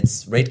 and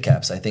it's rate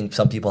caps. I think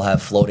some people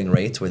have floating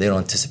rates where they don't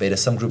anticipate it.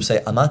 Some groups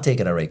say, I'm not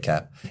taking a rate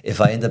cap. If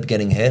I end up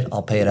getting hit,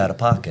 I'll pay it out of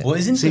pocket. Well,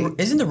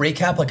 isn't the rate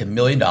cap like $1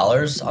 million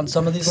on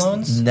some of these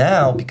loans?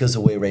 Now, because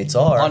of the way rates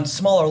are. On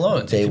smaller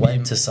loans. They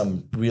went to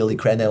some really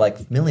and they're like,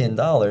 $1 million,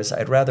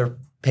 I'd rather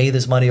pay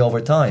this money over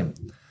time.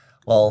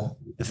 Well,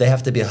 if they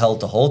have to be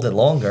held to hold it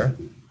longer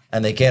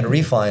and they can't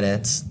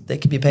refinance, they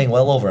could be paying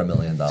well over $1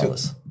 million.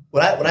 So,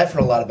 what I've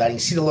heard a lot about, and you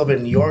see it a little bit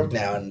in New York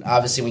now, and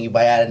obviously when you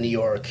buy out of New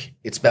York,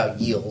 it's about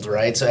yield,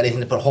 right? So anything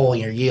to put a hole in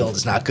your yield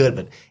is not good,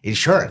 but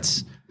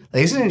insurance.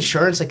 Like, isn't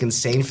insurance like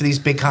insane for these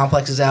big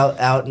complexes out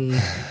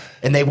and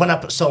they went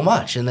up so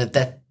much, and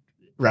that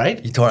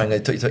right? You're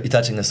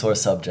touching a sore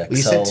subject. Well,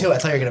 you said two. I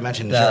thought you were going to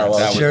mention insurance. No,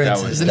 well,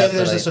 insurance is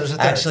definitely,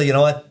 actually, you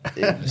know what?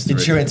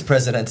 Insurance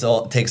president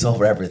takes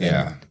over everything.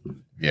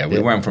 Yeah. We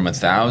went from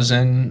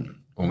 1,000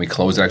 when we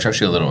closed.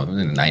 Actually, a little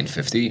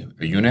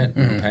 $950 a unit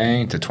we were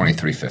paying to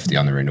 $2,350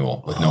 on the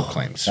renewal with no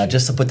claims. Now,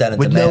 just to put that into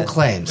with math, no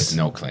claims. With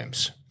no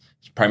claims.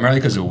 Primarily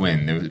because of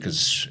wind,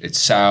 because it's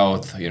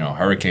south,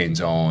 hurricane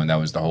zone. That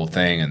was the whole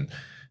thing, and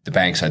the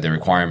banks had their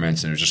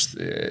requirements, and it was just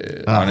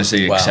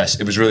honestly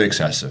excessive. It was really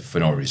excessive for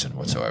no reason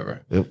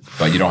whatsoever. Yep.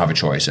 But you don't have a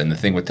choice. And the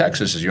thing with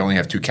Texas is you only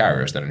have 2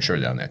 carriers that insure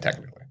down there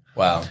technically.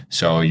 Wow.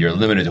 So you're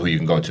limited to who you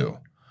can go to.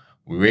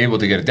 We were able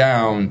to get it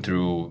down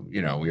through,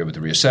 we were able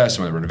to reassess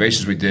some of the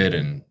renovations we did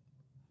and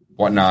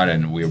whatnot,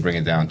 and we were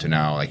bringing it down to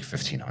now like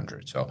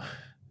 1,500. So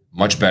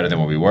much better than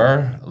what we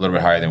were, a little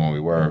bit higher than what we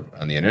were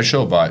on the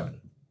initial, but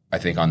I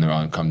think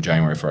come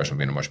January 1st, we'll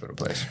be in a much better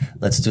place.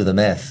 Let's do the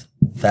math.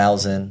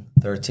 1,000,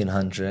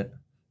 1,300,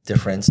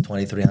 difference,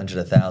 2,300,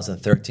 1,000,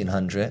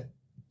 1,300,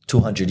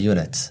 200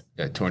 units.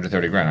 Yeah,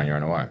 $230,000 on your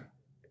NOI.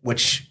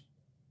 Which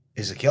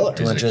is a killer.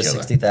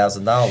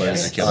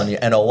 $260,000 on your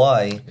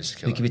NOI.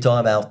 We could be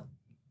talking about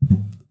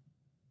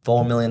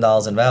 $4 million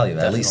in value,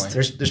 at least.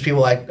 There's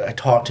people I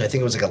talked to, I think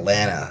it was like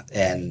Atlanta,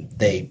 and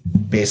they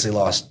basically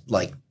lost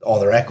like all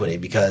their equity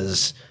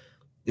because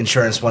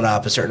insurance went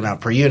up a certain amount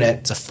per unit.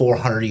 It's a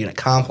 400-unit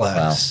complex.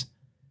 Wow.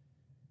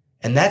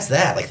 And that's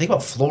that. Like, think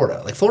about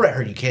Florida. Like, Florida, I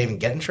heard you can't even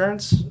get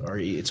insurance, or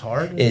it's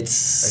hard.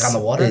 It's like on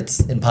the water.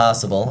 It's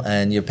impossible,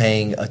 and you're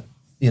paying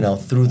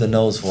through the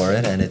nose for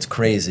it, and it's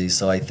crazy.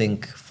 So I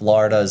think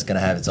Florida is going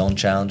to have its own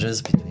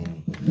challenges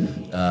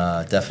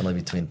definitely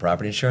between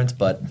property insurance.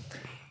 But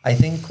I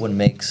think what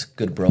makes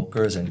good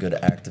brokers and good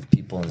active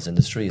people in this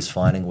industry is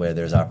finding where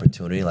there's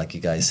opportunity. Like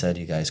you guys said,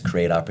 you guys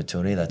create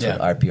opportunity. That's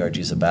what RPRG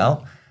is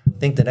about. I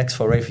think the next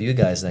foray for you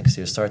guys next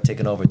year, start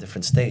taking over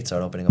different states,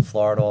 start opening a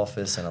Florida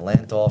office, an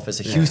Atlanta office,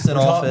 a Houston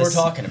office. We're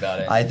talking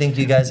about it. I think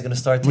you guys are going to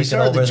start taking over we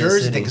started the Jersey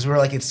city thing because we were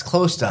like, it's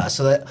close to us.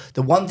 So that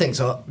the one thing,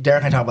 so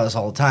Derek and I talk about this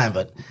all the time,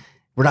 but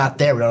we're not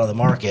there. We don't know the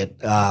market.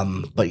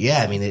 But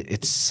yeah, I mean,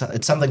 it's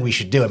something we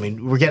should do. I mean,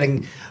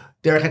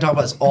 Derek and I talk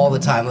about this all the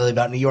time, literally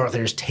about New York.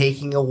 They're just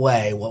taking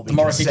away what we can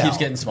sell. The market keeps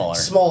getting smaller.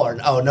 Smaller.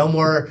 Oh, no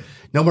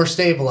more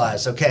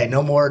stabilized. Okay,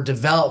 no more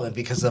development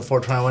because of the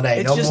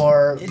 421A. No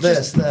more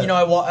this.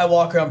 I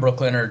walk around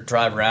Brooklyn or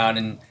drive around,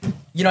 and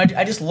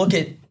I just look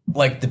at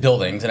like the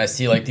buildings, and I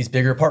see like these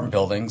bigger apartment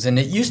buildings, and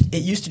it used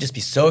to just be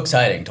so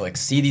exciting to like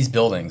see these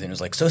buildings, and it was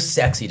like so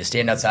sexy to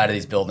stand outside of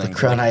these buildings. The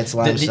Crown Heights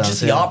limestone,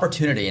 just the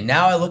opportunity, and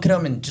now I look at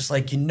them and just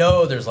like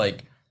there's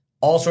like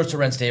all sorts of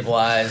rent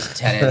stabilized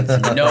tenants,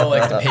 and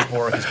like the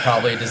paperwork is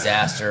probably a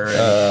disaster,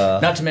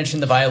 and not to mention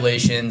the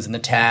violations and the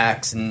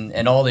tax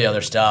and all the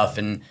other stuff,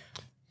 and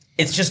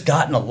it's just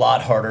gotten a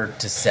lot harder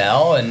to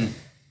sell, and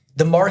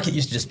the market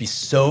used to just be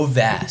so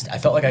vast. I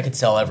felt like I could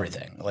sell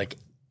everything, like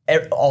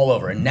all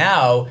over. And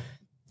now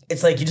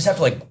it's like you just have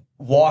to like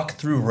walk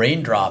through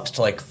raindrops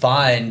to like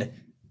find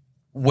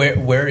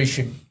where you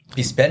should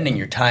be spending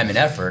your time and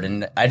effort.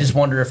 And I just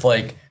wonder if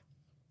I don't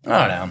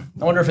know.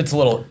 I wonder if it's a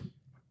little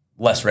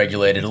less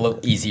regulated, a little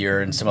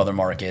easier in some other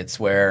markets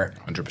where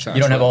 100%.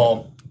 You don't have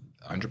all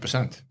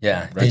 100%.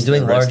 Yeah. You're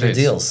doing larger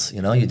deals.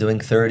 You're doing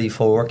 30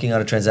 for working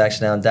on a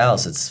transaction out in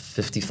Dallas. It's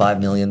 $55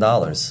 million.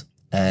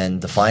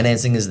 And the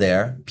financing is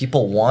there.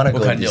 People want to go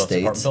to these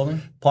states.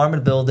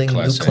 Apartment building,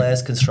 new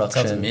class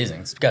construction. Sounds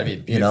amazing. It's got to be a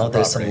beautiful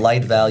there's property. some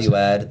light value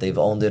add. They've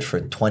owned it for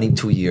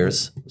 22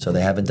 years, so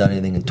they haven't done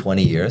anything in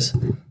 20 years.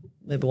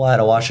 maybe we'll add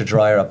a washer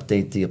dryer,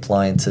 update the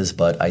appliances,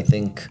 but I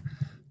think,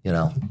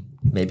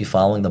 maybe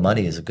following the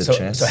money is a good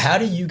chance. So how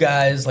do you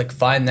guys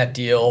find that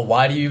deal?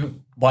 Why do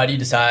you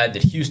decide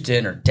that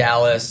Houston or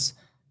Dallas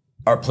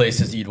are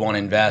places that you'd want to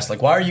invest?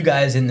 Why are you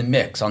guys in the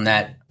mix on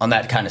that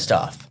kind of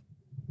stuff?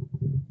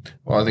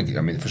 Well, I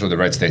think, for sure, the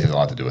red state has a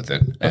lot to do with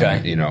it.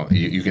 Okay. And,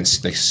 you can,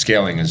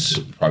 scaling is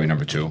probably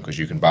number two, because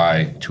you can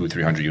buy 200 or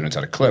 300 units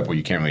at a clip, where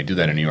you can't really do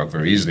that in New York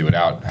very easily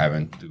without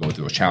having to go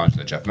through a challenge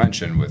that Jeff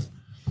mentioned with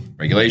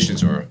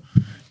regulations or,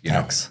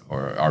 Tax.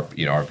 or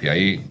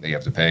RPIE that you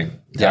have to pay,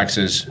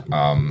 taxes,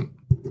 and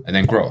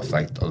then growth.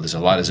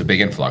 There's a big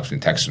influx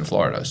between Texas and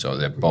Florida. So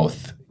they're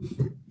both,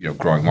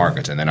 growing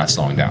markets, and they're not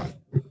slowing down.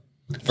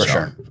 For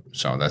sure.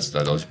 So those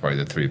are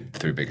probably the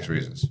three biggest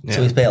reasons. Yeah.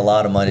 So we pay a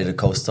lot of money to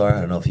CoStar. I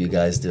don't know if you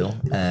guys do.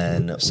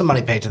 And some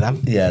money paid to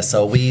them. Yeah,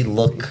 so we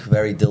look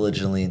very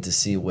diligently to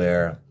see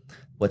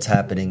what's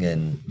happening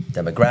in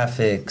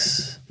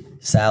demographics,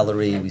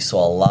 salary. We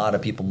saw a lot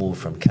of people move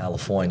from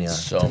California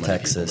to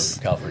Texas.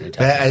 From California to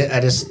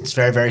Texas. It's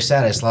very, very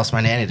sad. I just lost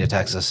my nanny to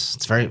Texas.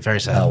 It's very,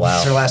 very sad. Oh, wow.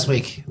 It's her last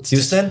week. It's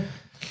Houston?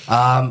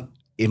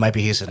 It might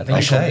be Houston. I think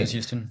it's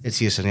Houston. It's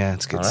Houston, yeah.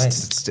 It's good. All right.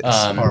 It's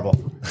horrible.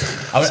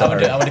 I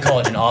went to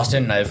college in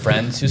Austin. I have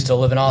friends who still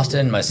live in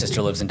Austin. My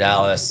sister lives in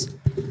Dallas.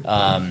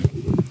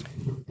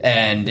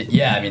 And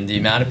yeah, the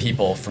amount of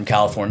people from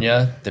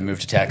California that move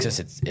to Texas,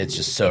 it's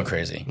just so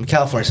crazy.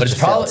 California, but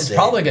it's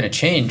probably going to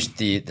change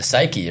the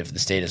psyche of the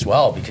state as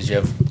well, because you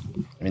have,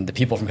 the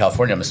people from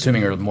California, I'm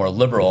assuming, are more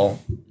liberal.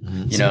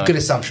 It's a good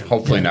assumption.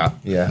 Hopefully not.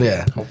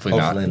 Yeah. Hopefully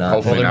not.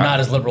 Well, they're not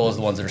as liberal as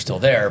the ones that are still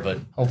there, but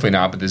hopefully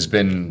not. But there's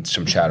been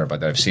some chatter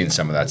about that. I've seen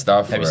some of that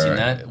stuff. Have you seen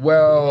that?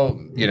 Well,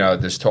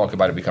 there's talk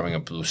about it becoming a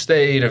blue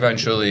state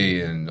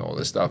eventually, and all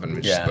this stuff.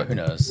 And but who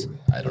knows?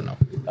 I don't know.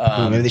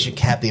 Maybe they should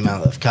cap the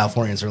amount of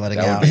Californians they're letting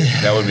out.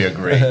 That would be a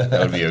great.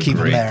 That would be a Keep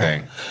great them there.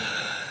 thing.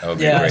 That would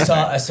be a great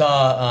I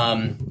saw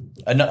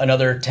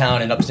another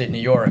town in upstate New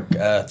York.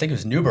 I think it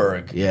was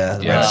Newburgh. Yeah, I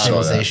saw that.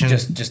 stabilization.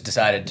 Just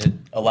decided to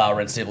allow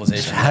rent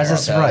stabilization. How does that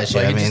surprise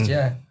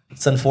you?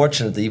 It's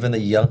unfortunate that even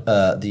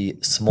the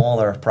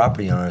smaller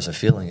property owners are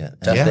feeling it.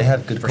 And if they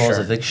have good cause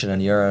eviction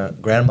and you're a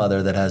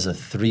grandmother that has a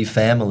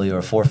 3-family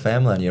or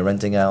 4-family and you're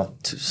renting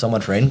out to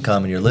someone for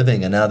income and you're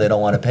living and now they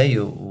don't want to pay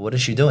you, what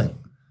is she doing?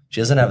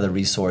 She doesn't have the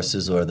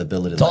resources or the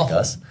ability like awful.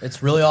 us.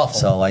 It's really awful.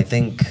 So I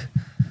think,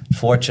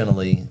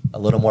 fortunately, a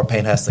little more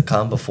pain has to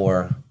come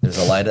before there's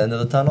a light at the end of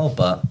the tunnel.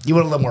 But you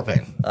want a little more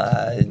pain.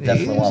 I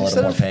definitely want a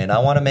little more pain. I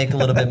want to make a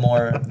little bit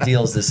more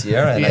deals this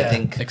year, and I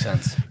think makes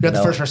sense. You're not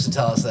the first person to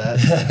tell us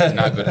that.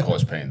 Not good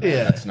cause pain. Though.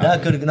 Yeah, That's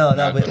not good. No,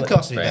 good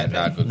cause me pain. bad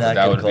Not good. Not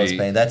That good would cause be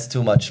pain. That's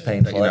too much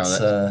painful.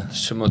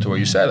 Similar to what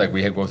you said.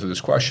 We had go through this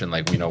question.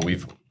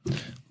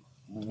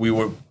 We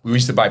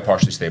used to buy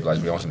partially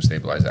stabilized. We own some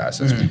stabilized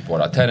assets. We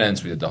bought our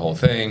tenants. We did the whole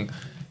thing,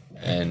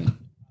 and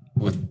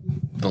with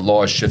the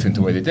laws shifting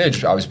the way they did,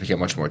 it obviously became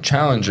much more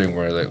challenging.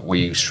 Where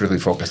we strictly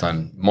focused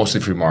on mostly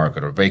free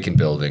market or vacant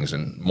buildings,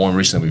 and more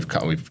recently we've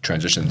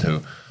transitioned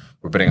to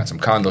we're bidding on some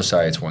condo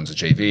sites. One's a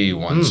JV,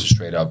 one's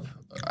straight up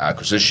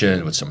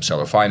acquisition with some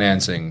seller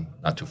financing,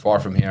 not too far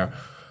from here.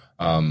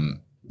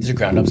 These are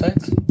ground up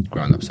sites?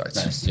 Ground up sites.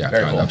 Nice. Yeah,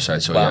 Very ground cool. up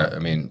sites. So Wow. yeah,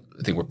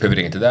 I think we're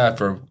pivoting into that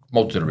for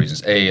multiple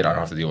reasons. A, I don't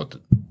have to deal with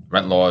the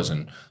rent laws,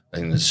 and I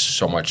think there's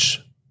so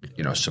much,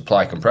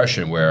 supply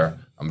compression where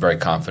I'm very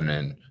confident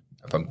in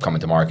if I'm coming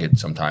to market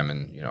sometime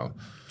in,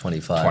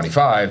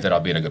 25 that I'll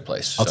be in a good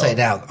place. I'll tell you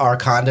now, our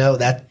condo,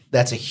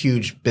 that's a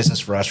huge business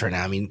for us right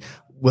now.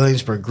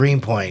 Williamsburg,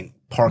 Greenpoint,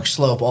 Park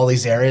Slope, all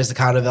these areas, the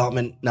condo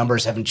development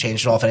numbers haven't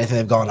changed at all. If anything,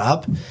 they've gone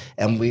up.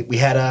 And we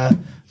had a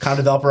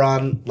condo developer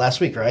on last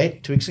week,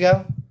 right? 2 weeks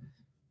ago?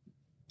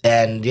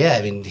 And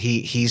yeah,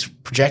 he's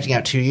projecting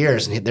out 2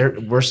 years,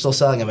 and we're still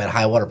selling them at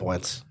high water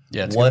points.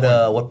 Yeah.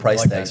 what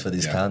price tags for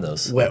these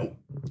condos? What,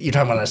 you're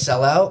talking about a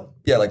sellout?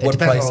 Yeah, what depends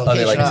price on are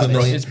they? location, 2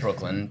 million? It's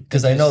Brooklyn.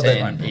 Because I know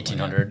that on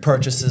 1,800.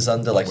 purchases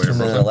under Where 2 million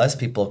or Brooklyn? less,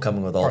 people are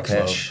coming with all Park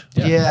Slope. cash.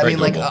 Yeah, Very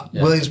doable.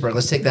 Williamsburg,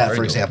 let's take that Very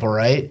for doable. example,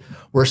 right?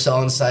 We're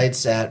selling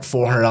sites at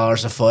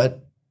 $400 a foot,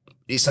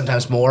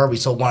 sometimes more. We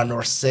sold one on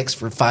North 6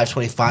 for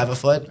 $525 a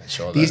foot.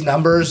 saw These that.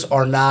 numbers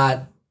are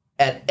not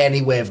at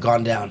any way have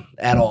gone down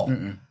at all.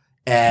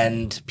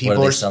 And What people are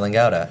they are selling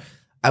out at?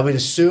 I would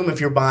assume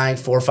if you're buying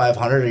 400 or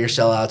 500, your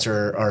sellouts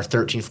are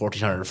 $1,300,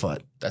 $1,400 a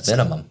foot. That's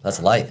Minimum.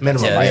 That's light.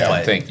 Minimum. Yeah, right? Yeah, I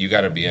Right. think you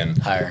got to be in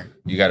Higher.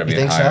 You got to be You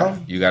in think higher.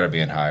 so? You got to be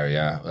in higher.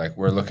 Yeah,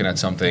 we're looking at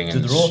something.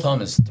 Dude, the rule of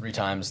thumb is 3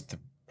 times the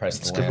price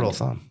of It's the a good land. rule of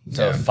thumb.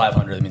 So Yeah.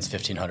 500, that means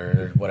 1,500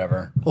 or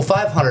whatever. Well,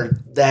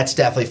 500, that's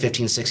definitely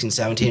 15, 16,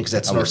 17 because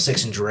that's North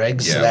 6 and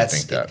Driggs. Yeah, so I would that's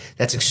think that.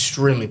 that's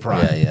extremely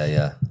prime.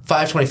 Yeah.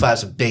 525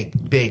 is a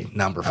big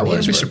number for I wouldn't be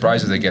Williamsburg.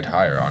 surprised if they get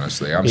higher.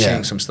 Honestly, I'm Yeah.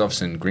 seeing some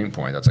stuffs in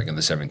Greenpoint that's in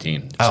the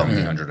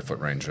 1,700 a foot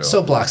range.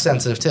 So block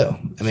sensitive too.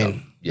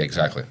 Yeah,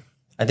 exactly.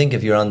 I think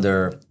if you're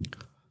under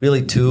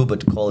really 2,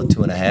 but call it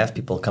 2.5,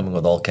 people coming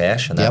with all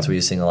cash, and that's Yep. where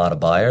you're seeing a lot of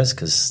buyers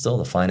because still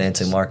the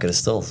financing market is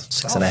still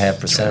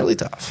 6.5%. really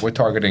tough. We're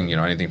targeting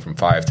anything from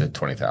 5 to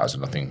 20,000.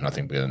 Nothing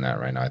bigger than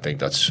that right now. I think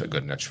that's a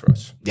good niche for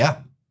us. Yeah.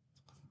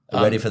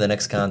 We're ready for the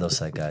next condo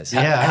site, guys.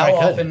 Yeah. How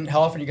all right, good.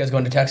 often are you guys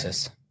going to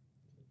Texas?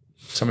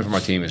 Somebody from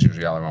our team is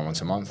usually out around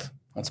once a month.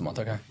 Once a month,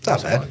 okay. It's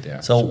not bad. Yeah.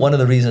 So one of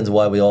the reasons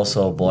why we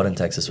also bought in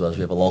Texas was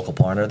we have a local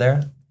partner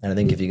there. And I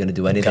think if you're going to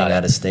do anything Got it.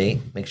 out of state,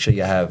 make sure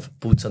you have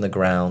boots on the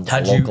ground,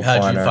 How'd a local you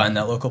partner. find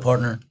that local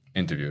partner?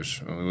 Interviews.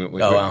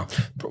 Wow.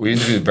 We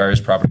interviewed various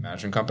property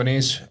management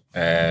companies,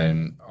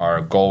 and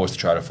our goal was to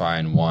try to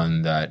find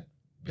one that,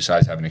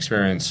 besides having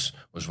experience,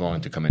 was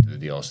willing to come into the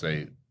deal.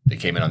 So they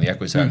came in on the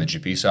equity side and the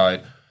GP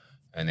side,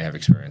 and they have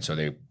experience. So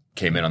they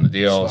came in on the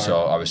deal. Smart. So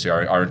obviously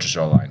our interests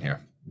are aligned here.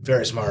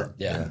 Very smart.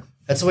 Yeah.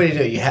 That's the way to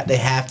do it. They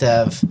have to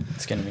have.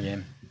 Skin in the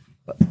game.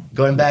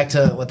 Going back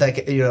to what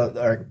that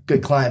our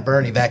good client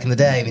Bernie back in the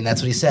day. I mean,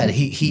 that's what he said.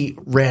 He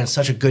ran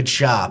such a good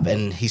shop,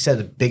 and he said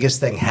the biggest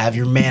thing: have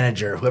your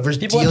manager, whoever's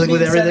People have to dealing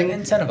be with everything,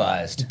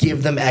 incentivized.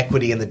 give them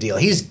equity in the deal.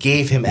 He just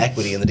gave him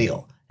equity in the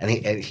deal, and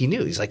he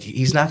knew he's like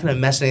he's not going to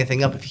mess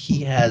anything up if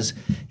he has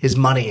his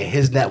money,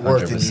 his net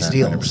worth in these 100%,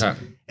 deals. 100%.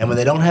 And when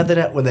they don't have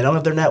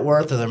their net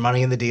worth or their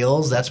money in the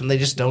deals, that's when they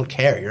just don't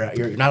care.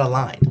 You're not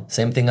aligned.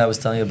 Same thing I was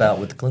telling you about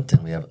with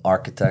Clinton. We have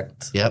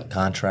architect, Yep.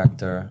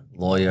 contractor,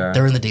 lawyer.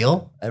 They're in the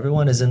deal.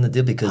 Everyone is in the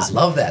deal because I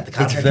love that. The it's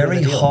contractor in very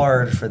the deal.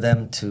 hard for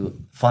them to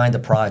find a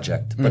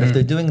project. But if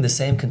they're doing the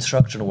same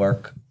construction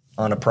work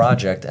on a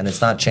project and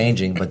it's not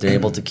changing, but they're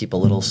able to keep a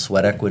little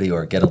sweat equity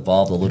or get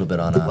involved a little bit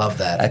on a Love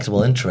that.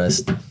 equitable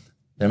interest,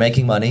 they're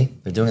making money.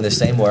 They're doing the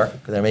same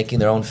work. They're making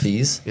their own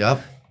fees.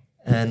 Yep.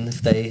 And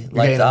if they getting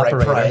like the the right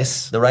operator,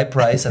 price. the right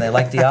price, and they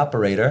like the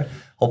operator,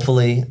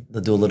 hopefully they'll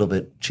do a little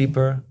bit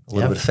cheaper, a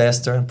little Yep. bit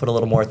faster, and put a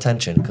little more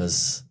attention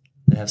because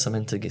they have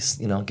something to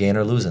gain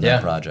or lose in Yeah.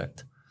 that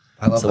project.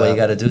 I love That's the that. way you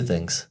got to do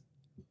things.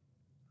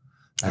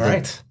 I All think-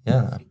 right.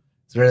 Yeah.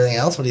 Is there anything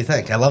else? What do you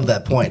think? I love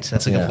that point.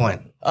 That's a good Yeah.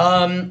 point.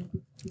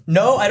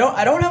 No, I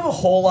don't have a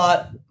whole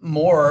lot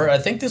more. I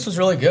think this was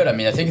really good. I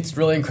mean, I think it's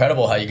really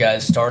incredible how you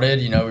guys started.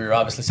 You know, we were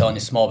obviously selling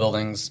these small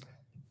buildings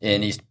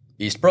in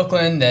East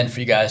Brooklyn. Then for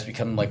you guys to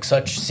become like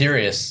such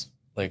serious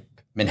like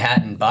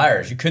Manhattan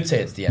buyers, you could say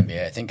it's the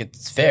NBA. I think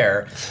it's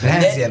fair.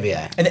 Manhattan's And the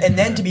then- NBA. And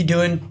then to be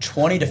doing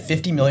 $20 to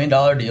 $50 million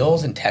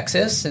deals in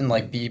Texas and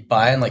like be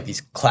buying like these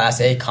Class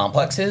A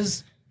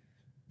complexes,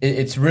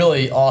 it's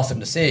really awesome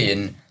to see.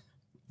 And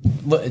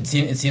look, it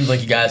seems like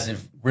you guys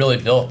have really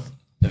built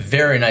a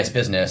very nice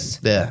business.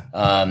 Yeah.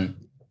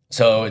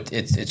 So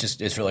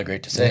it's really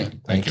great to see.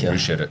 Thank you. you.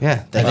 Appreciate it. Yeah.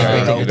 Thank you. I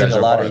you think it guys took a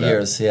are lot part of of that.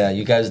 years. Yeah,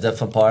 you guys are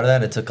definitely part of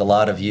that. It took a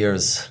lot of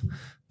years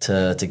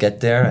to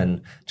get there.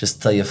 And just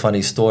to tell you a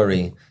funny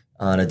story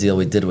on a deal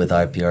we did with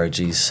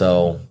IPRG.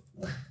 So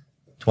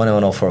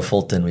 2104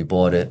 Fulton, we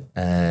bought it,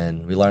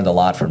 and we learned a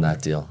lot from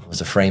that deal. It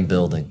was a frame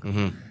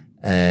building.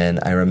 And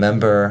I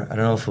remember, I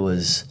don't know if it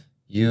was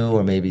you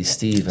or maybe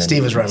Steve. And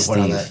Steve was running point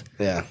on Steve.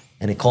 that. Yeah.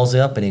 And he calls me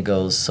up and he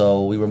goes,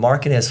 so we were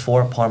marketing as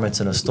 4 apartments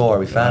in a store.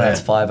 We found out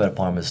it's 5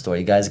 apartment in a store.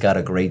 You guys got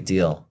a great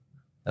deal.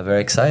 I'm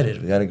very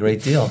excited. We got a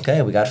great deal.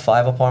 Okay, we got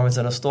 5 apartments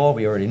in a store.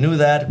 We already knew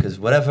that because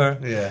whatever.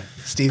 Yeah.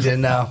 Steve didn't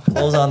know.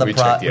 Close on the We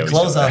checked the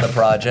close OEC. on the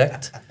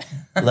project.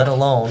 Let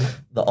alone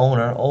the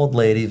owner, old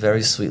lady,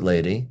 very sweet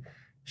lady.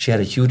 She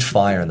had a huge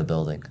fire in the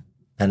building,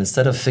 and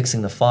instead of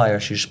fixing the fire,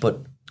 she just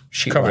put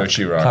Covered it with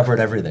sheetrock. covered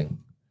everything.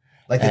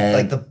 Like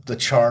the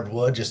charred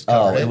wood just Oh,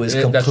 covered it was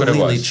That's what it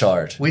completely was.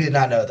 charged. We did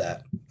not know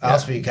that. I'll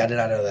speak. I did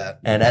not know that.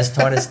 And as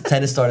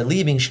tenants started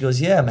leaving, she goes,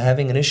 yeah, I'm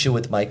having an issue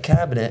with my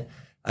cabinet.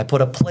 I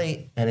put a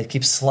plate and it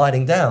keeps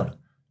sliding down.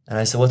 And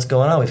I said, what's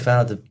going on? We found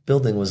out the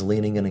building was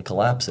leaning in and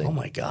collapsing. Oh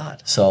my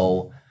God.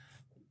 So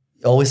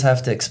you always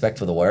have to expect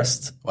for the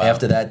worst. Wow.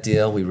 After that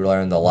deal, we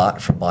learned a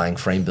lot from buying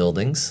frame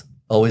buildings.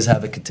 Always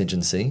have a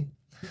contingency.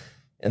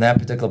 In that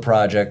particular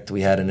project,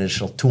 we had an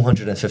additional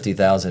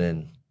 $250,000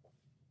 in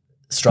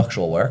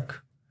structural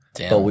work.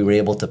 Damn. But we were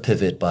able to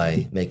pivot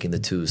by making the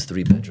 2s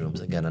 3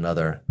 bedrooms. Again,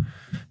 another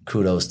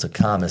kudos to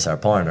Thomas, our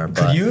partner. Could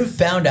But you have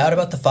found out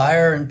about the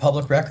fire in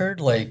public record,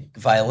 like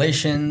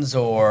violations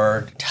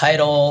or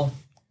title?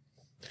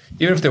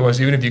 Even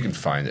if you can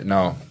find it,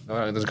 no,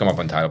 it doesn't come up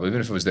on title. But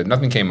even if it was there,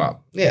 nothing came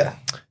up. Yeah.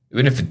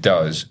 Even if it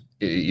does,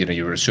 you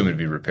would assume it'd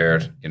be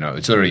repaired.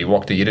 It's literally you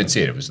walked in, you didn't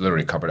see it. It was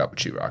literally covered up with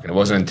sheetrock, and it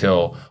wasn't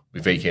until we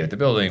vacated the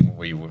building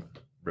where you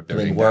ripped doing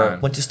everything work.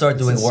 down. Once you start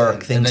doing insane. work,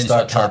 And things then you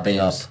start saw charred popping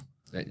up. beams.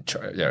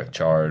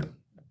 Charred.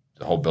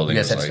 The whole building You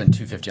was guys had to like,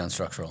 spend $250 on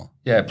structural.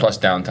 yeah, plus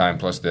downtime,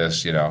 plus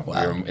this. We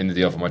were in the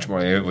deal for much more.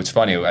 It was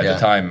funny at Yeah. the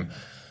time.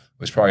 It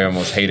was probably our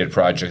most hated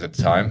project at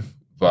the time,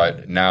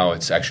 but now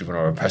it's actually one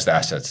of our best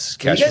assets. You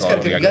Cash guys flow. got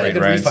a We good, got great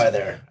rents. refi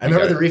there. I We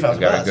remember got- the refi. I was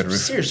we got a like, good wow,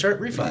 serious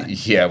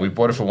refi. Yeah, we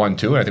bought it for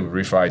 1.2, and I think we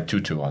refied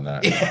 2.2 on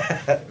that.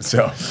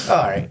 So All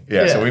right.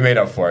 yeah, so we made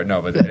up for it.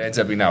 No, but it ends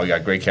up being now we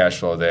got great cash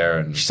flow there,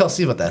 and You should tell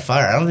Steve about that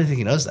fire. I don't think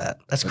he knows that.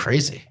 That's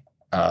crazy.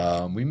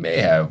 we may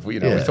have. We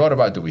thought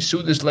about, do we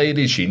sue this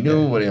lady? She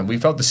knew, and we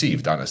felt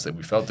deceived. Honestly,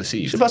 we felt You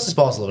deceived. should bust his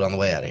balls a little bit on the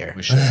way out of here.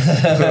 We should.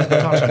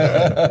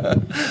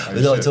 But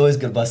no, it's always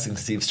good busting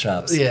Steve's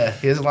chops. Yeah,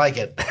 he doesn't like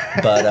it.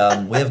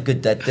 But we have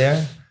good debt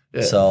there.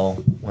 So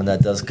when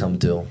that does come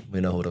due,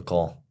 we know who to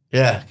call.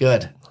 Yeah,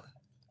 good.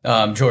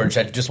 George,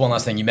 just one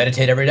last thing. You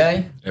meditate every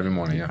day? Every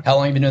morning, yeah. How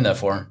long have you been doing that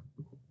for?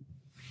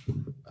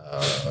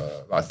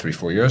 about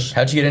 3-4 years.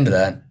 How'd you get into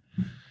that?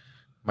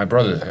 My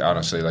brother,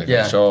 honestly, like,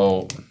 Yeah.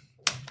 so,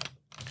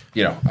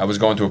 I was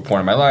going through a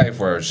point in my life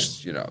where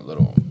it's, a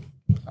little,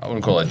 I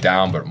wouldn't call it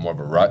down, but more of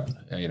a rut,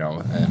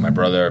 and my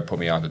brother put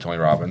me on to Tony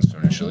Robbins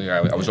initially.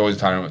 I was always a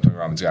Tony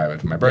Robbins guy,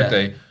 but for my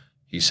birthday,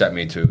 he sent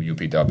me to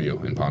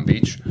UPW in Palm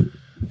Beach.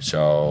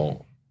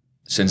 So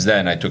since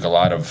then, I took a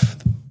lot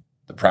of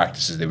the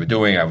practices they were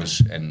doing,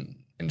 and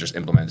just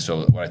implemented.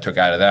 So what I took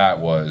out of that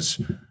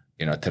was,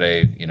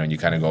 today, you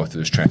kind of go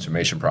through this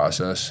transformation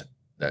process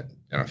that,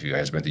 I don't know if you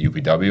guys have been to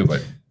UPW,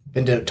 but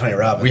Been to Tony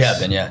Robbins. We have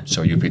been, yeah.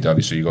 so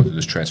UPW, so you go through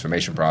this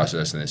transformation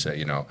process, and they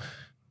say,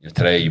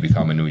 today you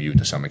become a new you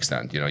to some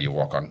extent. You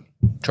walk on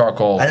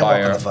charcoal, I didn't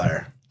fire. walk on the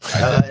fire.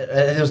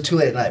 It was too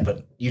late at night,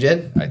 but you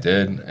did? I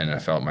did, and I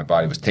felt my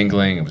body was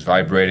tingling. It was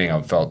vibrating. I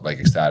felt like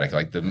ecstatic.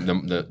 Like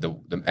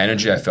the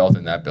energy I felt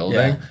in that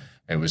building,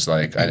 it was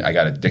like I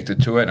got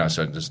addicted to it, and I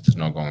said, "There's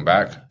no going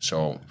back."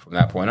 So from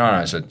that point on,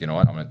 I said, "You know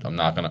what? I'm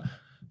not gonna."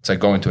 It's like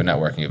going to a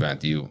networking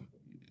event.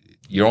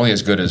 You're only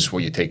as good as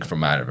what you take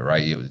from out of it,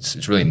 right?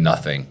 It's really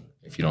nothing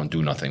if you don't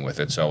do nothing with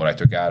it. So what I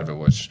took out of it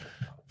was,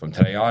 from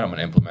today on, I'm going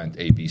to implement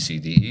A, B, C,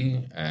 D,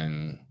 E,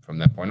 and from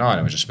that point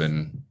on,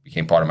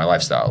 became part of my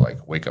lifestyle.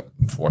 Like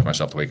force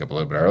myself to wake up a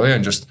little bit earlier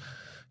and just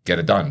get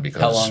it done.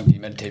 Because How long do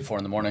you meditate for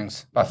in the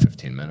mornings? About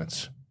 15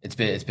 minutes. It's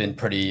been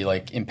pretty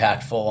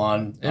impactful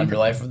on your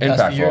life for the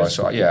past few Impactful. years.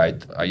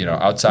 So I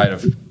outside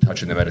of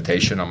touching the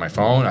meditation on my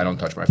phone, I don't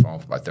touch my phone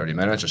for about 30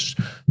 minutes. Just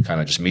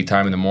kind of just me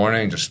time in the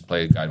morning. Just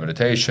play guided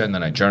meditation.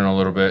 Then I journal a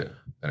little bit.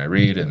 Then I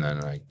read, and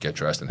then I get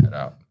dressed and head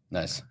out.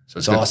 Nice. So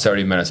it's good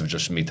 30 minutes of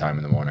just me time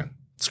in the morning.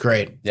 It's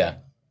great. Yeah.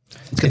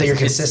 It's good that you're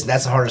consistent.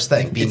 That's the hardest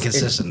thing, being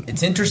consistent.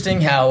 It's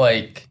interesting how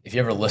if you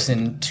ever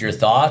listen to your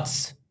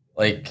thoughts,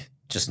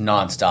 just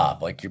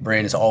nonstop, your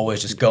brain is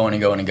always just going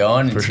and going and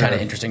going. And it's kind of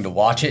interesting to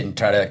watch it and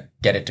try to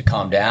get it to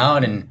calm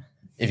down. And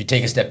if you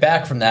take a step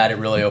back from that, it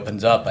really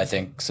opens up, I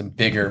think, some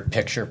bigger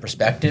picture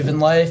perspective in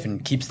life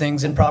and keeps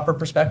things in proper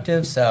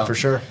perspective. So For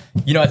sure.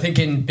 I think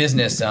in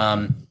business,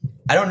 I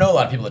don't know a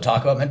lot of people that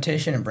talk about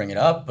meditation and bring it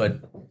up, but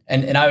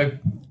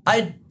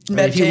I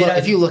meditate.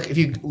 If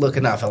you look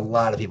enough, a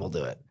lot of people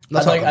do it.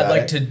 I'd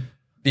like to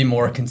be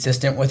more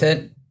consistent with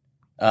it.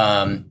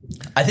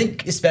 I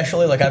think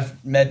especially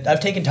I've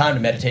taken time to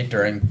meditate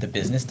during the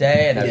business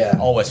day, and I've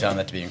always found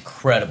that to be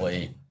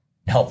incredibly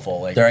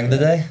helpful. During the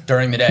day?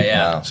 During the day,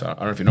 yeah. So I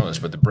don't know if you know this,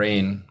 but the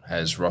brain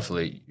has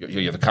roughly,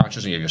 you have the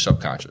conscious and you have your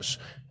subconscious.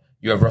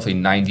 You have roughly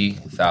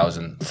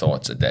 90,000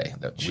 thoughts a day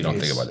that we don't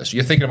think about this. So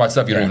you're thinking about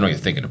stuff you don't even know you're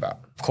thinking about.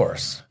 Of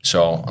course.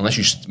 So unless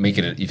you make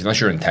it,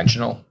 unless you're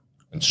intentional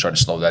and try to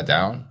slow that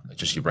down, it's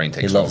just your brain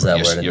takes over. He loves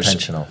that word,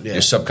 intentional.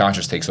 Your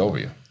subconscious takes over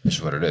you. This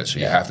is what it is. So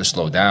you have to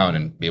slow down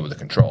and be able to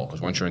control.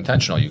 Because once you're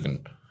intentional, you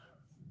can,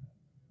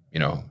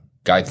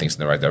 guide things in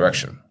the right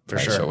direction. For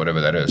sure. So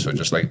whatever that is. So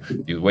just like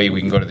the way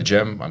we can go to the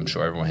gym, I'm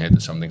sure everyone here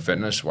does something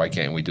fitness. Why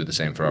can't we do the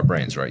same for our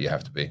brains, right? You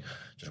have to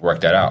just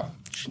work that out.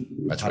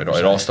 That's what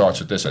it all starts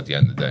with this at the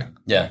end of the day.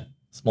 Yeah.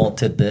 Small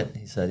tidbit.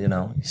 He said,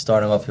 you're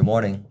starting off your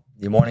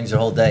morning's your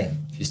whole day.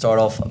 If you start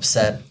off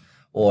upset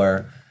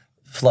or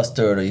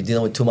flustered or you're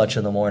dealing with too much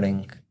in the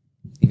morning,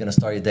 you're going to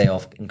start your day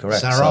off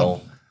incorrect.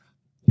 So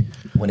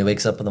when he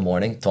wakes up in the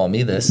morning, told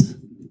me this,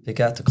 pick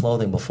out the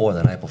clothing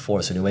the night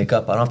before. So when you wake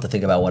up, I don't have to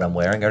think about what I'm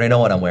wearing. I already know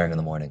what I'm wearing in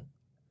the morning.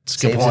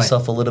 Saves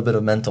yourself a little bit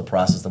of mental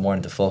process in the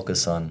morning to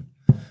focus on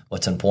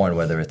what's important,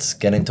 whether it's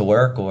getting to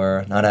work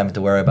or not having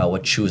to worry about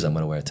what shoes I'm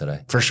going to wear today.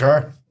 For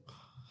sure.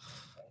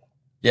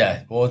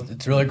 Yeah, well,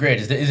 it's really great.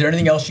 Is there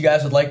anything else you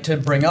guys would like to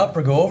bring up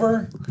or go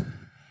over?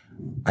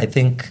 I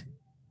think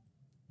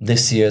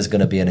this year is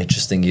going to be an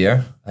interesting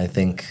year. I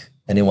think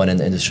anyone in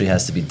the industry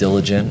has to be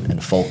diligent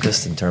and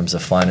focused in terms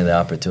of finding the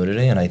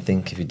opportunity. And I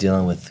think if you're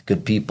dealing with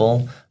good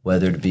people,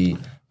 whether it be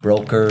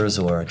brokers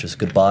or just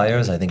good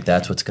buyers, I think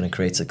that's what's going to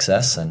create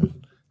success.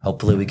 And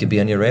hopefully we could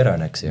be on your radar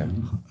next year.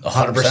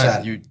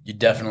 100%. You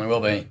definitely will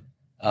be.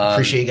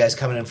 Appreciate you guys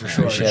coming in for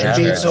sure. Appreciate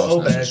Being so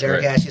open. This is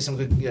Derek great. asked you some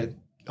good,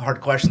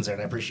 hard questions there,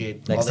 and I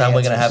appreciate Next all the time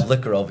we're going to answers. have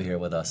liquor over here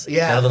with us.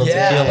 Yeah. Get a little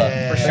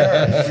tequila. For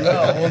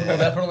sure. We'll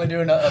definitely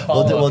do a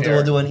follow-up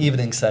We'll do an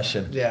evening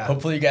session. Yeah.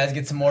 Hopefully you guys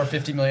get some more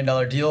 $50 million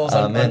deals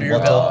under your We'll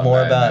belt. talk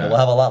more about it. We'll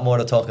have a lot more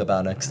to talk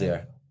about next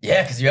year.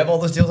 Yeah, because you have all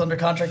those deals under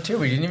contract too.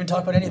 We didn't even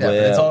talk about any of that.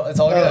 Well, But it's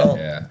all good.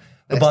 Yeah.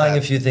 We're buying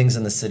a few things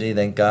in the city,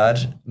 thank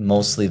God,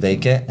 mostly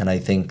vacant, and I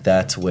think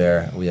that's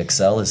where we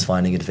excel, is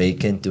finding it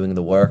vacant, doing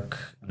the work,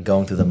 and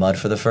going through the mud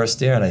for the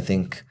first year, and I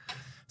think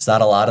it's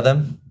not a lot of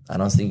them. I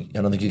don't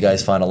think you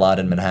guys find a lot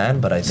in Manhattan,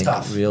 but I think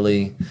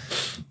really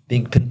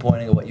being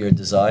pinpointing what your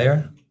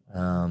desire.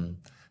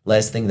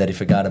 Last thing that he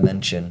forgot to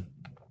mention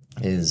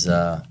is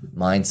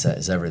mindset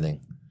is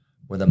everything.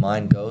 Where the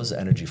mind goes,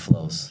 energy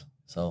flows.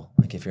 So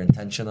if you're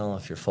intentional,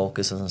 if you're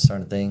focused on a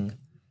certain thing,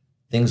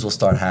 things will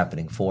start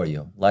happening for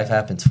you. Life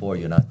happens for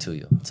you, not to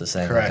you. It's a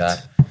saying I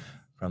got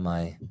from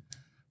my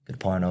good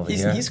partner over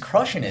here. He's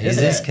crushing it, He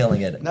is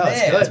killing it. No,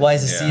 it's good. That's why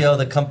he's the CEO of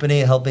the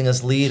company, helping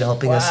us lead,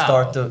 helping us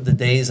start the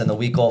days and the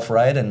week off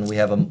right. And we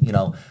have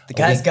the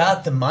guy's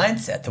got the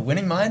mindset, the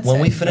winning mindset.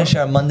 When we finish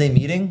our Monday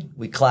meeting,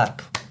 we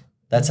clap.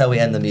 That's how we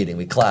end the meeting.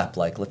 We clap.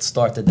 Like, let's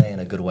start the day in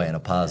a good way, in a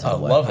positive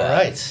way. I love All that.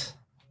 right.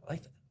 I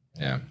like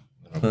that.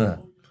 Yeah.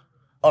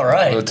 All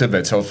right. Little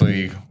tidbits.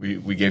 Hopefully,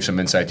 we gave some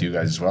insight to you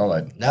guys as well.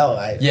 No,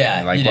 I Yeah,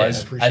 you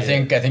likewise. did. I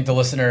think the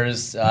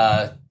listeners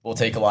will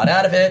take a lot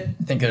out of it.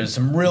 I think there's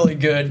some really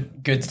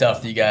good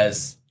stuff that you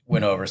guys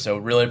went over. So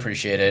really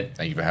appreciate it.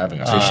 Thank you for having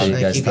us. Appreciate you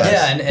Thank guys. you, guys.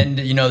 Yeah, and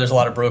there's a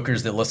lot of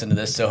brokers that listen to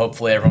this. So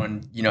hopefully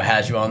everyone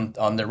has you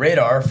on their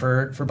radar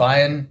for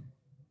buying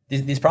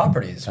these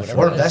properties. We're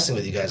Whatever it is. investing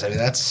with you guys. I mean,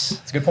 that's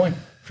It's a good point.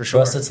 for For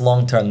sure. us, it's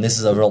long term. This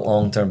is a real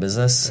long term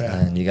business, Yeah.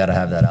 and you got to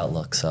have that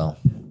outlook. So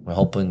we're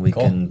hoping we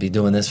Cool. can be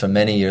doing this for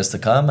many years to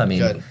come. I mean,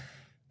 Good.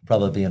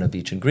 probably be on a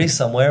beach in Greece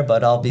somewhere,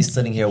 but I'll be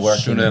sitting here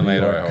working. Sooner than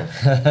in New later, York.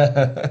 I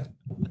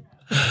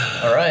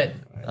hope. All right.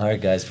 All right,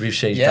 guys.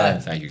 Appreciate your Yeah.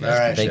 time. Thank you guys. All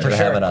right. Thank For you for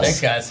sure. having us.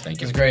 Thanks, guys.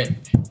 Thank It was you. great.